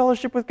don't have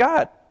fellowship with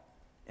God.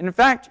 And in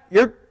fact,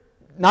 you're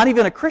not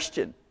even a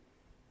Christian.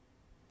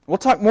 We'll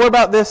talk more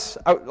about this.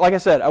 Like I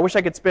said, I wish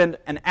I could spend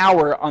an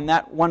hour on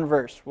that one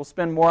verse. We'll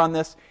spend more on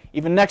this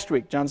even next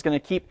week. John's going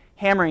to keep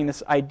hammering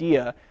this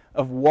idea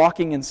of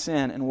walking in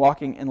sin and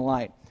walking in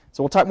light.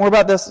 So we'll talk more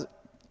about this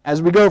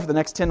as we go for the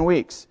next 10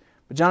 weeks.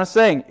 But John is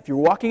saying, if you're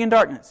walking in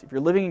darkness, if you're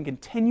living in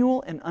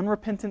continual and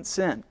unrepentant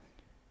sin,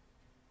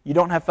 you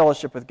don't have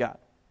fellowship with God.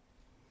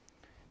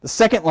 The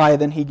second lie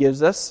then he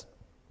gives us,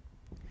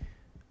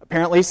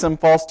 apparently some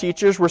false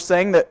teachers were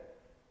saying that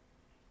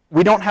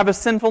we don't have a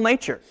sinful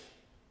nature.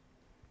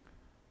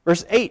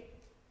 Verse 8,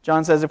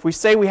 John says, if we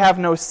say we have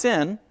no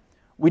sin,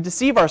 we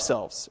deceive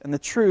ourselves, and the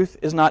truth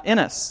is not in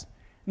us.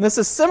 And this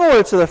is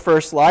similar to the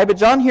first lie, but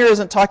John here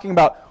isn't talking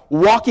about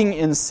walking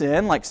in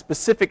sin, like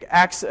specific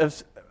acts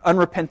of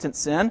unrepentant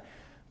sin,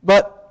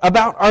 but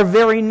about our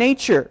very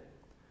nature.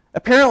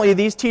 Apparently,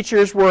 these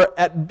teachers were,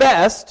 at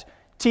best,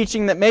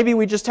 teaching that maybe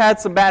we just had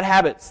some bad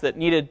habits that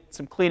needed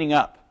some cleaning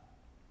up.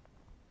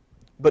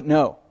 But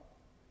no.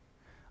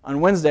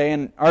 On Wednesday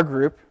in our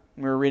group,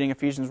 when we were reading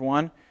Ephesians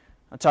 1,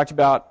 I talked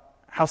about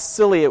how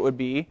silly it would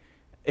be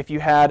if you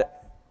had,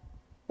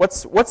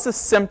 what's the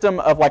symptom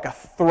of like a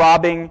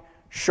throbbing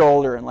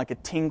shoulder and like a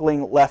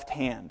tingling left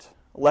hand?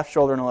 A left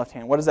shoulder and a left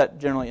hand. What does that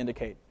generally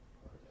indicate?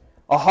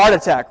 A heart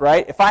attack,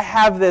 right? If I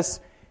have this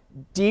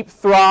deep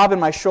throb in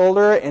my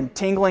shoulder and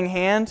tingling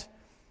hand,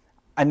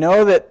 I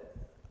know that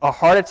a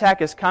heart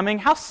attack is coming.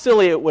 How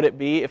silly would it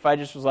be if I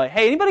just was like,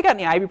 hey, anybody got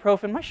any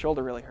ibuprofen? My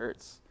shoulder really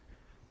hurts.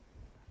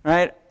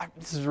 Right?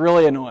 This is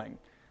really annoying.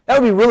 That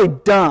would be really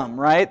dumb,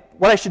 right?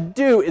 What I should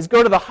do is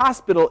go to the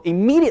hospital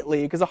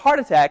immediately because a heart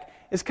attack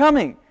is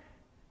coming.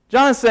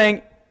 John is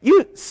saying,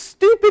 you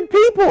stupid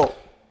people,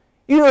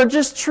 you are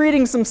just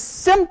treating some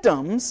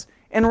symptoms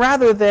and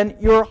rather than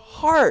your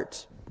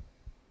heart.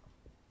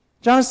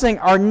 John is saying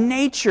our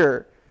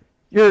nature,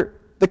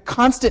 the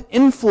constant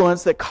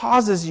influence that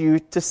causes you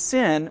to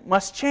sin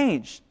must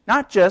change,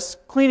 not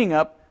just cleaning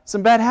up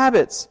some bad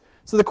habits.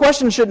 So the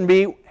question shouldn't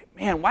be,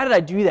 man, why did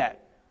I do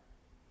that?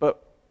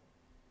 But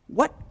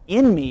what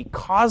in me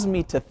caused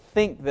me to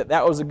think that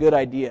that was a good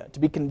idea, to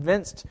be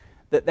convinced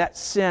that that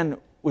sin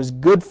was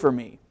good for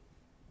me,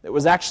 that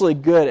was actually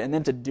good, and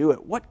then to do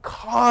it? What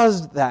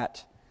caused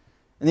that?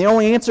 And the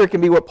only answer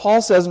can be what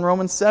Paul says in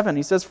Romans 7.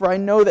 He says, "For I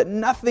know that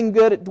nothing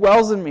good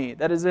dwells in me,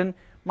 that is in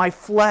my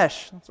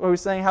flesh." That's why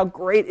he's saying how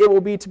great it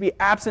will be to be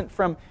absent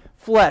from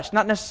flesh.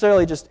 Not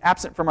necessarily just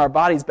absent from our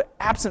bodies, but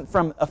absent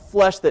from a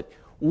flesh that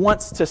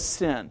wants to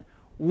sin,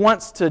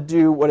 wants to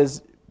do what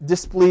is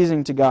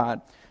displeasing to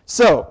God.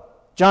 So,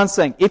 John's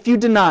saying, if you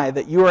deny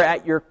that you are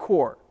at your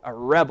core a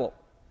rebel,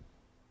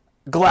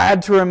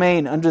 glad to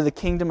remain under the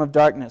kingdom of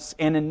darkness,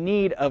 and in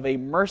need of a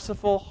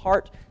merciful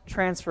heart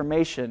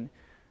transformation,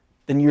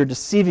 then you're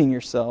deceiving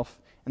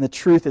yourself, and the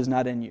truth is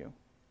not in you.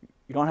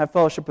 You don't have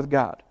fellowship with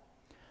God.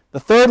 The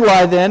third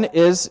lie, then,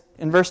 is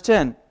in verse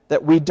 10,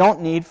 that we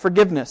don't need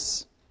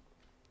forgiveness.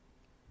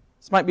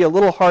 This might be a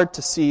little hard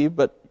to see,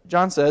 but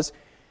John says,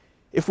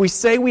 if we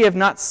say we have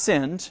not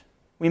sinned,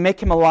 we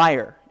make him a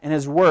liar, and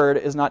his word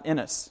is not in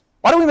us.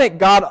 Why do we make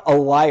God a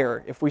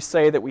liar if we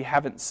say that we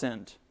haven't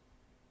sinned?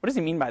 What does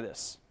he mean by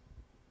this?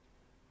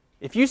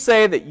 If you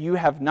say that you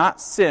have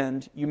not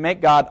sinned, you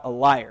make God a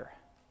liar.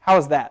 How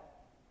is that?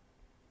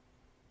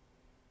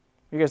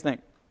 What do you guys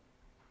think?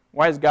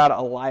 Why is God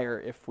a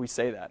liar if we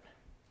say that?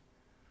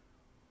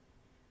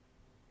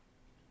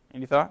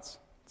 Any thoughts?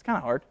 It's kind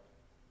of hard.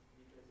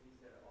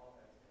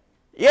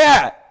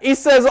 Yeah, he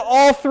says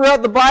all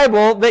throughout the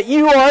Bible that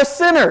you are a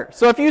sinner.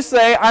 So if you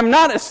say, I'm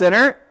not a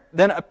sinner,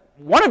 then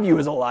one of you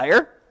is a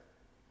liar.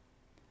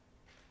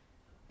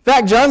 In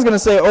fact, John's going to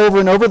say over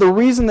and over, the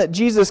reason that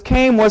Jesus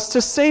came was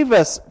to save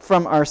us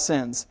from our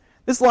sins.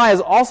 This lie is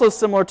also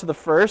similar to the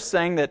first,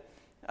 saying that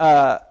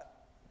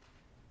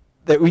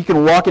that we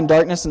can walk in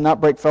darkness and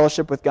not break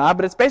fellowship with God,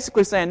 but it's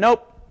basically saying,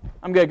 nope,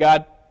 I'm good,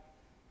 God.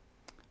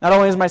 Not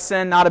only is my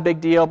sin not a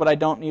big deal, but I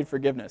don't need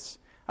forgiveness.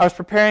 I was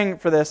preparing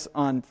for this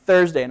on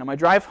Thursday, and on my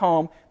drive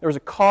home, there was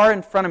a car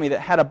in front of me that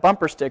had a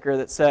bumper sticker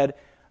that said,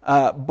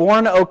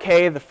 born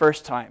okay the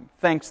first time.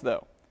 Thanks,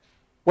 though.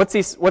 What's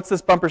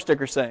this bumper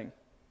sticker saying?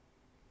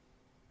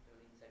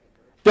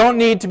 Don't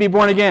need to be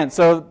born again.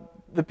 So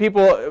the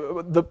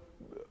people,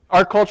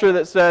 our culture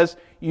that says,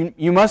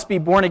 you must be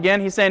born again,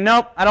 he's saying,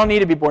 nope, I don't need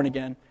to be born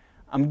again.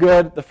 I'm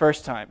good the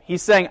first time.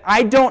 He's saying,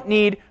 I don't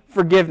need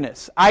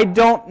forgiveness. I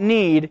don't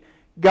need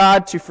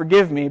God to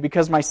forgive me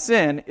because my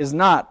sin is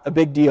not a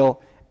big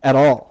deal at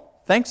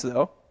all. Thanks,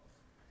 though.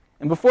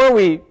 And before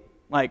we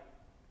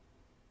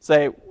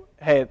say,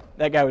 hey,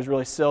 that guy was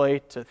really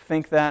silly to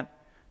think that,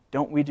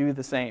 don't we do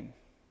the same?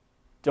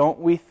 Don't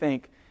we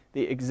think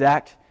the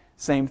exact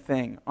same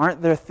thing?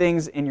 Aren't there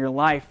things in your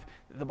life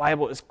that the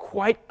Bible is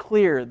quite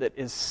clear that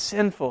is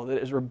sinful,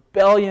 that is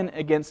rebellion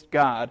against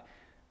God,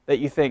 that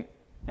you think,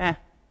 not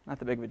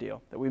that big of a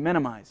deal, that we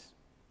minimize?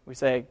 We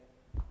say,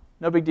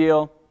 no big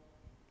deal.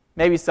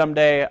 Maybe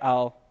someday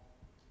I'll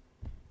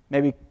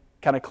maybe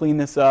kind of clean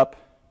this up,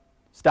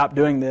 stop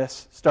doing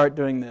this, start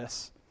doing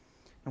this.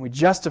 And we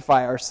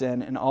justify our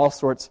sin in all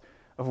sorts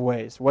of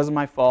ways. It wasn't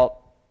my fault.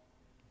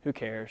 Who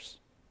cares?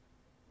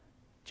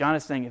 John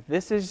is saying, if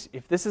this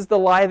is the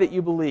lie that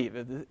you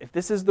believe, if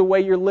this is the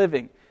way you're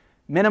living,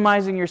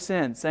 minimizing your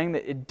sin, saying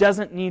that it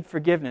doesn't need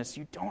forgiveness,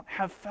 you don't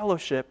have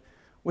fellowship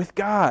with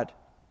God.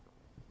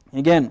 And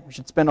again, we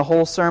should spend a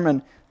whole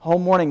sermon, a whole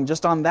morning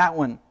just on that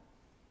one.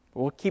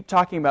 But we'll keep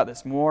talking about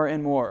this more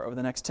and more over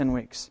the next 10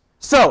 weeks.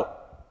 So,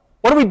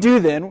 what do we do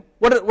then?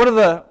 What are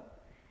the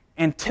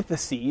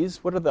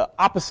antitheses? What are the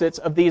opposites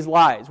of these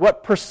lies?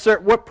 What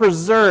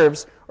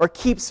preserves or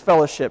keeps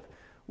fellowship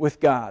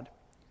with God?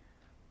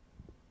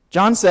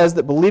 John says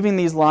that believing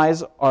these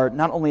lies are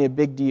not only a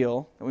big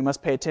deal that we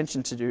must pay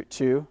attention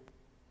to,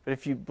 but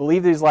if you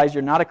believe these lies,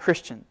 you're not a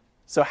Christian.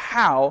 So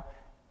how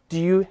do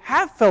you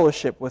have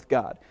fellowship with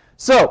God?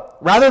 So,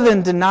 rather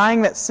than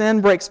denying that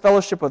sin breaks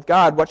fellowship with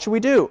God, what should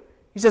we do?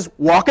 He says,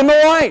 walk in the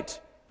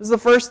light. This is the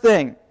first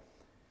thing.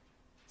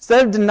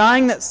 Instead of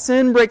denying that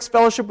sin breaks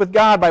fellowship with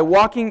God by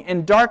walking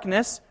in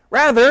darkness,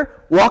 rather,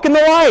 walk in the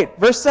light.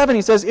 Verse 7,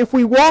 he says, if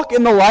we walk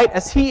in the light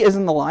as He is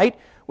in the light,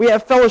 we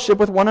have fellowship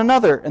with one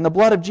another, and the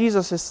blood of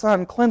Jesus, His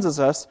Son, cleanses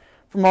us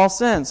from all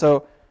sin.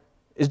 So,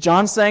 is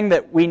John saying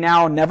that we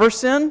now never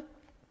sin?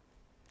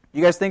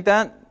 You guys think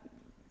that?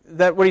 Is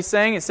that what he's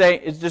saying?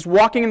 Is just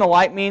walking in the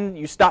light mean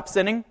you stop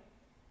sinning?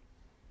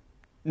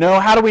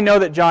 No, how do we know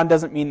that John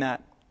doesn't mean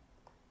that?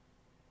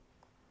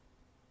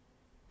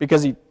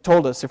 Because he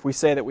told us if we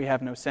say that we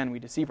have no sin, we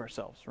deceive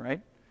ourselves,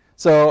 right?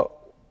 So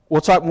we'll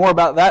talk more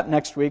about that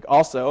next week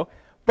also.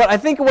 But I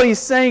think what he's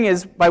saying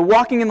is by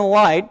walking in the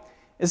light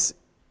is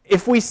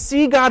if we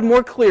see God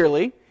more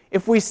clearly,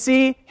 if we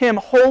see Him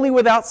wholly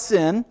without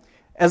sin,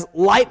 as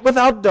light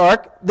without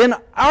dark, then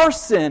our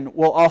sin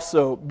will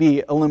also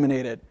be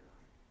illuminated.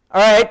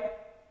 All right,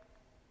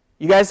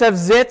 you guys have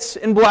zits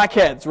and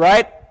blackheads,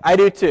 right? I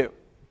do too.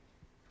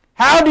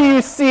 How do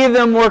you see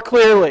them more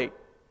clearly?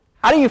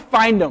 How do you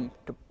find them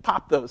to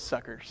pop those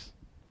suckers?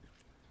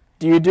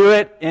 Do you do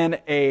it in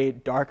a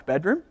dark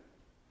bedroom?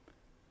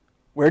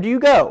 Where do you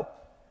go?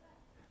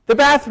 The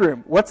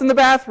bathroom. What's in the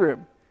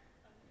bathroom?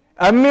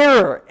 A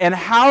mirror. And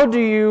how do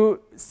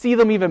you see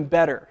them even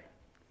better?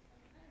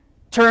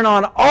 Turn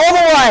on all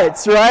the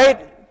lights,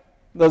 right?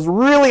 Those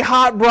really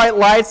hot, bright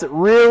lights that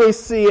really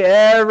see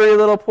every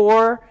little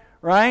pore,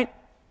 right?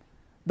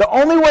 The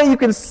only way you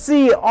can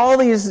see all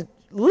these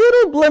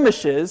little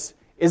blemishes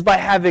is by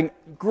having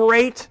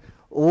great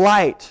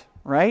light,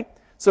 right?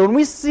 So when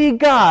we see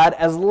God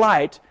as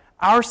light,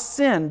 our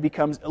sin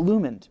becomes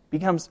illumined,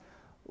 becomes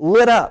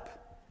lit up.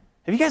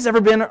 Have you guys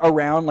ever been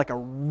around like a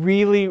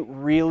really,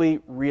 really,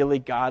 really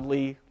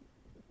godly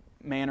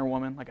man or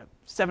woman, like a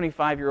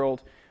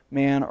 75-year-old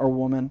man or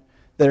woman,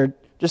 that are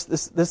just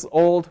this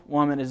old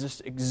woman is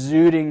just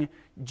exuding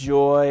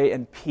joy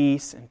and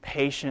peace and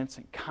patience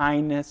and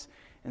kindness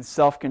and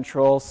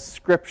self-control.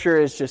 Scripture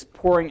is just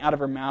pouring out of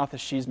her mouth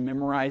as she's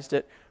memorized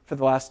it for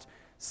the last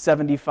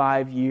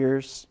 75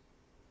 years.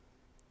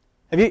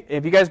 Have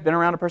you guys been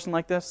around a person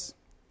like this?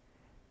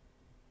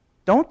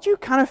 Don't you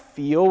kind of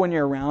feel when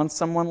you're around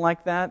someone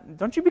like that?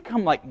 Don't you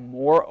become like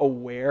more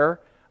aware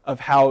of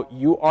how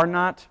you are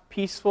not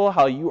peaceful,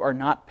 how you are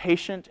not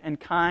patient and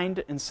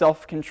kind and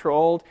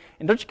self-controlled?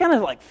 And don't you kind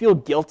of like feel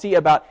guilty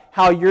about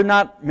how you're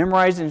not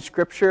memorizing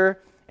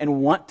Scripture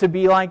and want to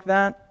be like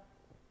that?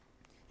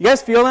 You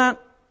guys feel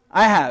that?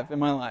 I have in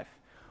my life.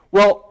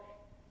 Well,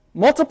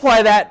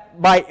 multiply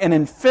that by an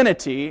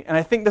infinity, and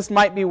I think this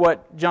might be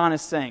what John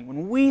is saying.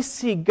 When we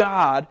see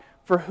God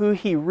for who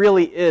He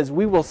really is,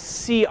 we will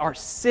see our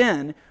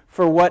sin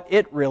for what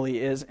it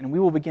really is, and we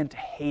will begin to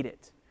hate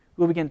it.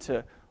 We will begin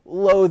to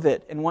loathe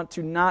it and want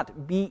to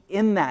not be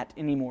in that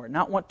anymore,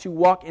 not want to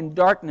walk in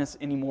darkness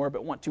anymore,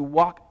 but want to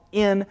walk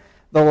in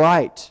the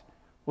light.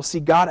 We'll see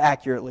God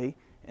accurately,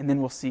 and then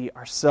we'll see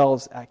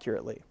ourselves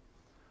accurately.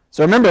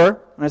 So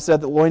remember, when I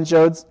said that Lloyd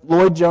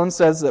Jones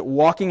says that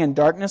walking in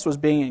darkness was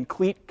being in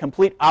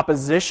complete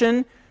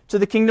opposition to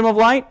the kingdom of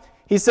light,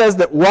 he says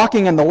that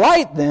walking in the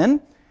light,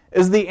 then,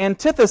 is the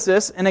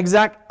antithesis and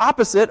exact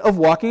opposite of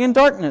walking in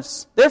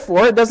darkness.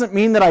 Therefore, it doesn't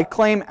mean that I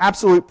claim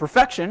absolute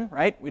perfection,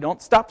 right? We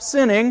don't stop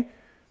sinning.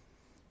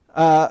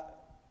 But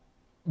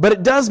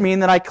it does mean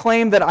that I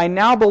claim that I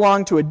now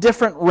belong to a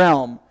different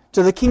realm,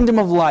 to the kingdom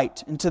of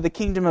light and to the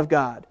kingdom of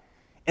God.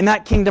 In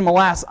that kingdom,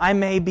 alas, I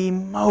may be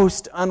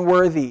most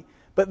unworthy.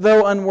 But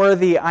though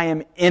unworthy, I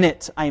am in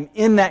it. I am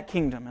in that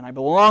kingdom, and I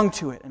belong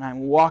to it, and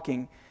I'm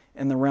walking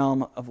in the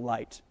realm of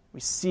light.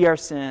 We see our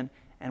sin,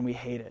 and we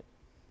hate it.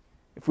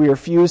 If we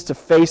refuse to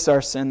face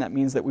our sin, that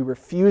means that we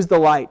refuse the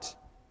light,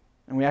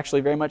 and we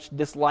actually very much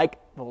dislike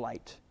the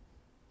light.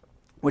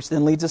 Which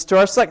then leads us to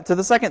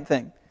the second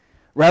thing.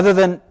 Rather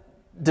than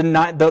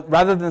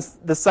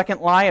the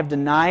second lie of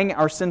denying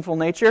our sinful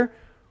nature,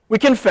 we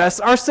confess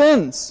our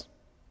sins,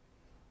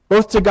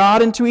 both to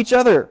God and to each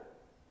other.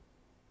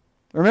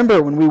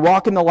 Remember, when we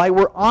walk in the light,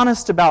 we're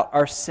honest about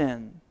our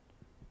sin.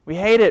 We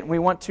hate it, and we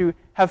want to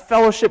have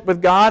fellowship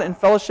with God and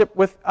fellowship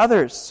with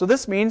others. So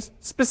this means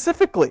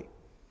specifically.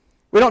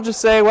 We don't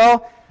just say,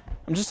 well,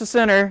 I'm just a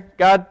sinner.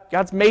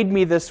 God's made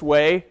me this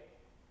way.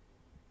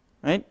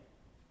 Right?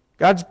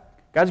 God's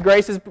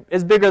grace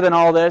is bigger than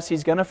all this.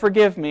 He's going to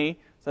forgive me,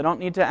 so I don't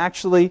need to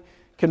actually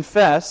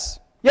confess.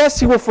 Yes,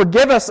 He will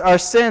forgive us our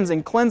sins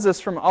and cleanse us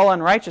from all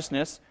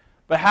unrighteousness.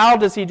 But how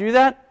does He do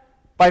that?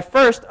 By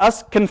first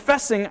us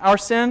confessing our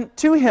sin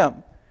to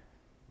Him.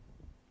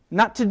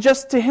 Not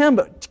just to Him,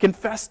 but to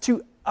confess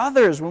to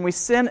others when we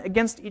sin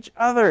against each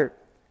other.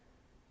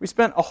 We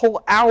spent a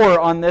whole hour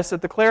on this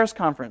at the Claris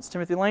conference.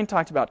 Timothy Lane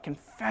talked about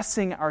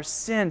confessing our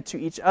sin to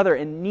each other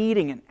and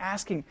needing and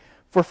asking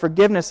for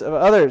forgiveness of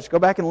others. Go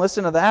back and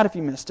listen to that if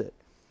you missed it.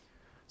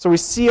 So we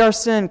see our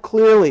sin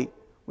clearly.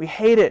 We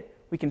hate it.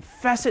 We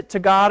confess it to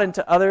God and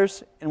to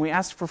others, and we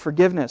ask for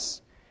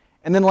forgiveness.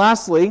 And then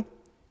lastly,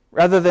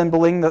 rather than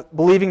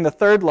believing the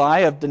third lie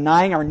of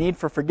denying our need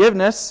for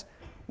forgiveness,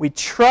 we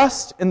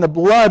trust in the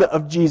blood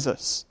of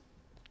Jesus.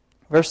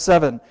 Verse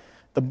 7,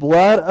 the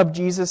blood of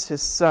Jesus,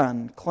 His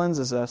Son,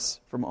 cleanses us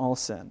from all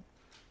sin.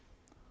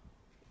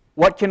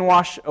 What can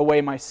wash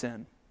away my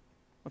sin?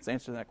 Let's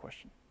answer that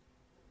question.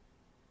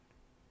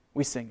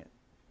 We sing it.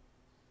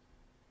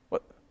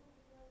 What?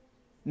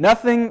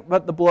 Nothing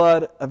but the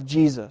blood of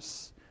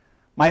Jesus.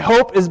 My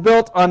hope is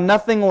built on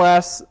nothing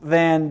less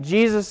than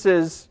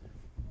Jesus'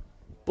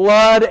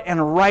 blood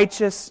and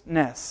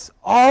righteousness.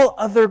 All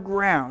other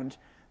ground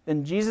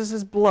than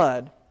Jesus'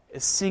 blood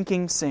is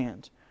sinking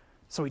sand.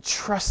 So we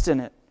trust in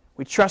it.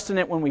 We trust in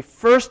it when we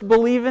first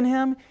believe in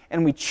Him,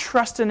 and we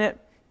trust in it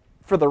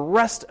for the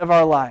rest of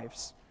our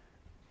lives.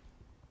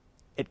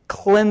 It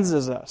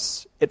cleanses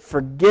us, it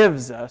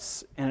forgives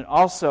us, and it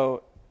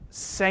also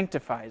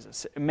sanctifies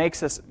us. It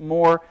makes us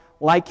more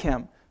like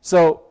Him.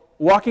 So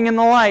walking in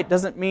the light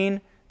doesn't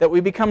mean that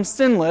we become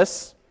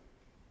sinless.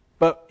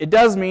 But it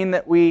does mean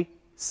that we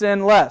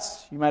sin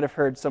less. You might have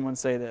heard someone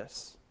say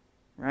this,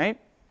 right?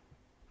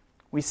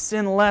 We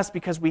sin less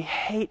because we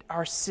hate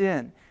our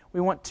sin. We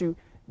want to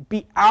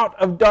be out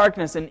of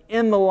darkness and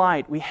in the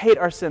light. We hate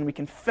our sin. We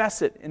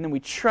confess it, and then we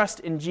trust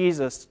in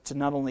Jesus to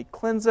not only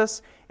cleanse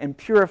us and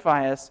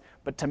purify us,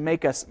 but to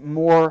make us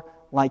more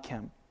like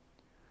Him.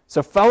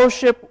 So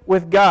fellowship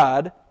with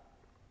God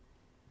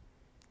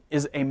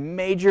is a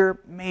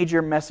major,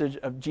 major message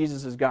of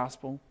Jesus'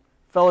 gospel.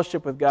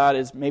 Fellowship with God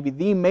is maybe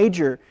the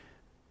major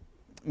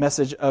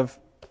message of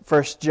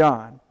 1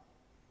 John.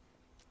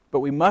 But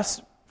we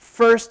must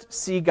first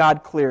see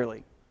God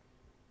clearly.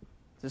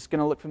 Is this going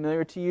to look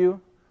familiar to you?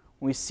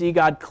 When we see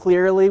God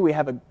clearly, we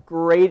have a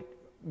great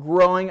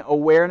growing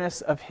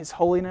awareness of His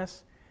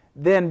holiness.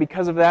 Then,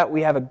 because of that,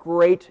 we have a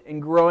great and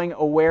growing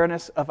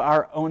awareness of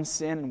our own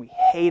sin, and we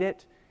hate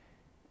it.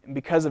 And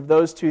because of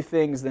those two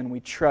things, then we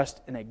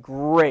trust in a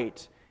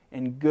great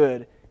and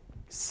good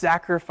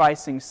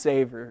sacrificing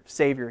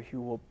Savior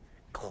who will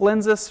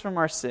cleanse us from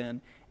our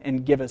sin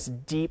and give us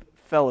deep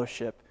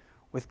fellowship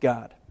with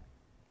God.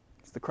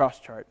 It's the cross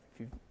chart,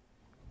 if you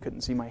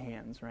couldn't see my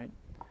hands, right?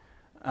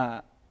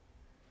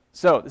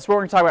 So, this is what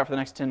we're going to talk about for the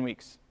next 10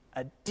 weeks.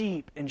 A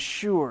deep and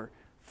sure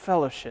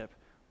fellowship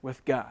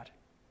with God.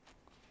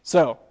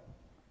 So,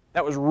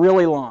 that was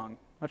really long,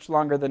 much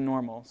longer than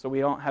normal, so we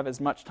don't have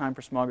as much time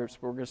for small groups,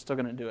 but we're still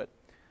going to do it.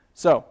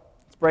 So,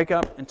 let's break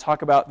up and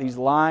talk about these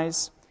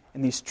lies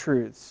and these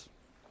truths.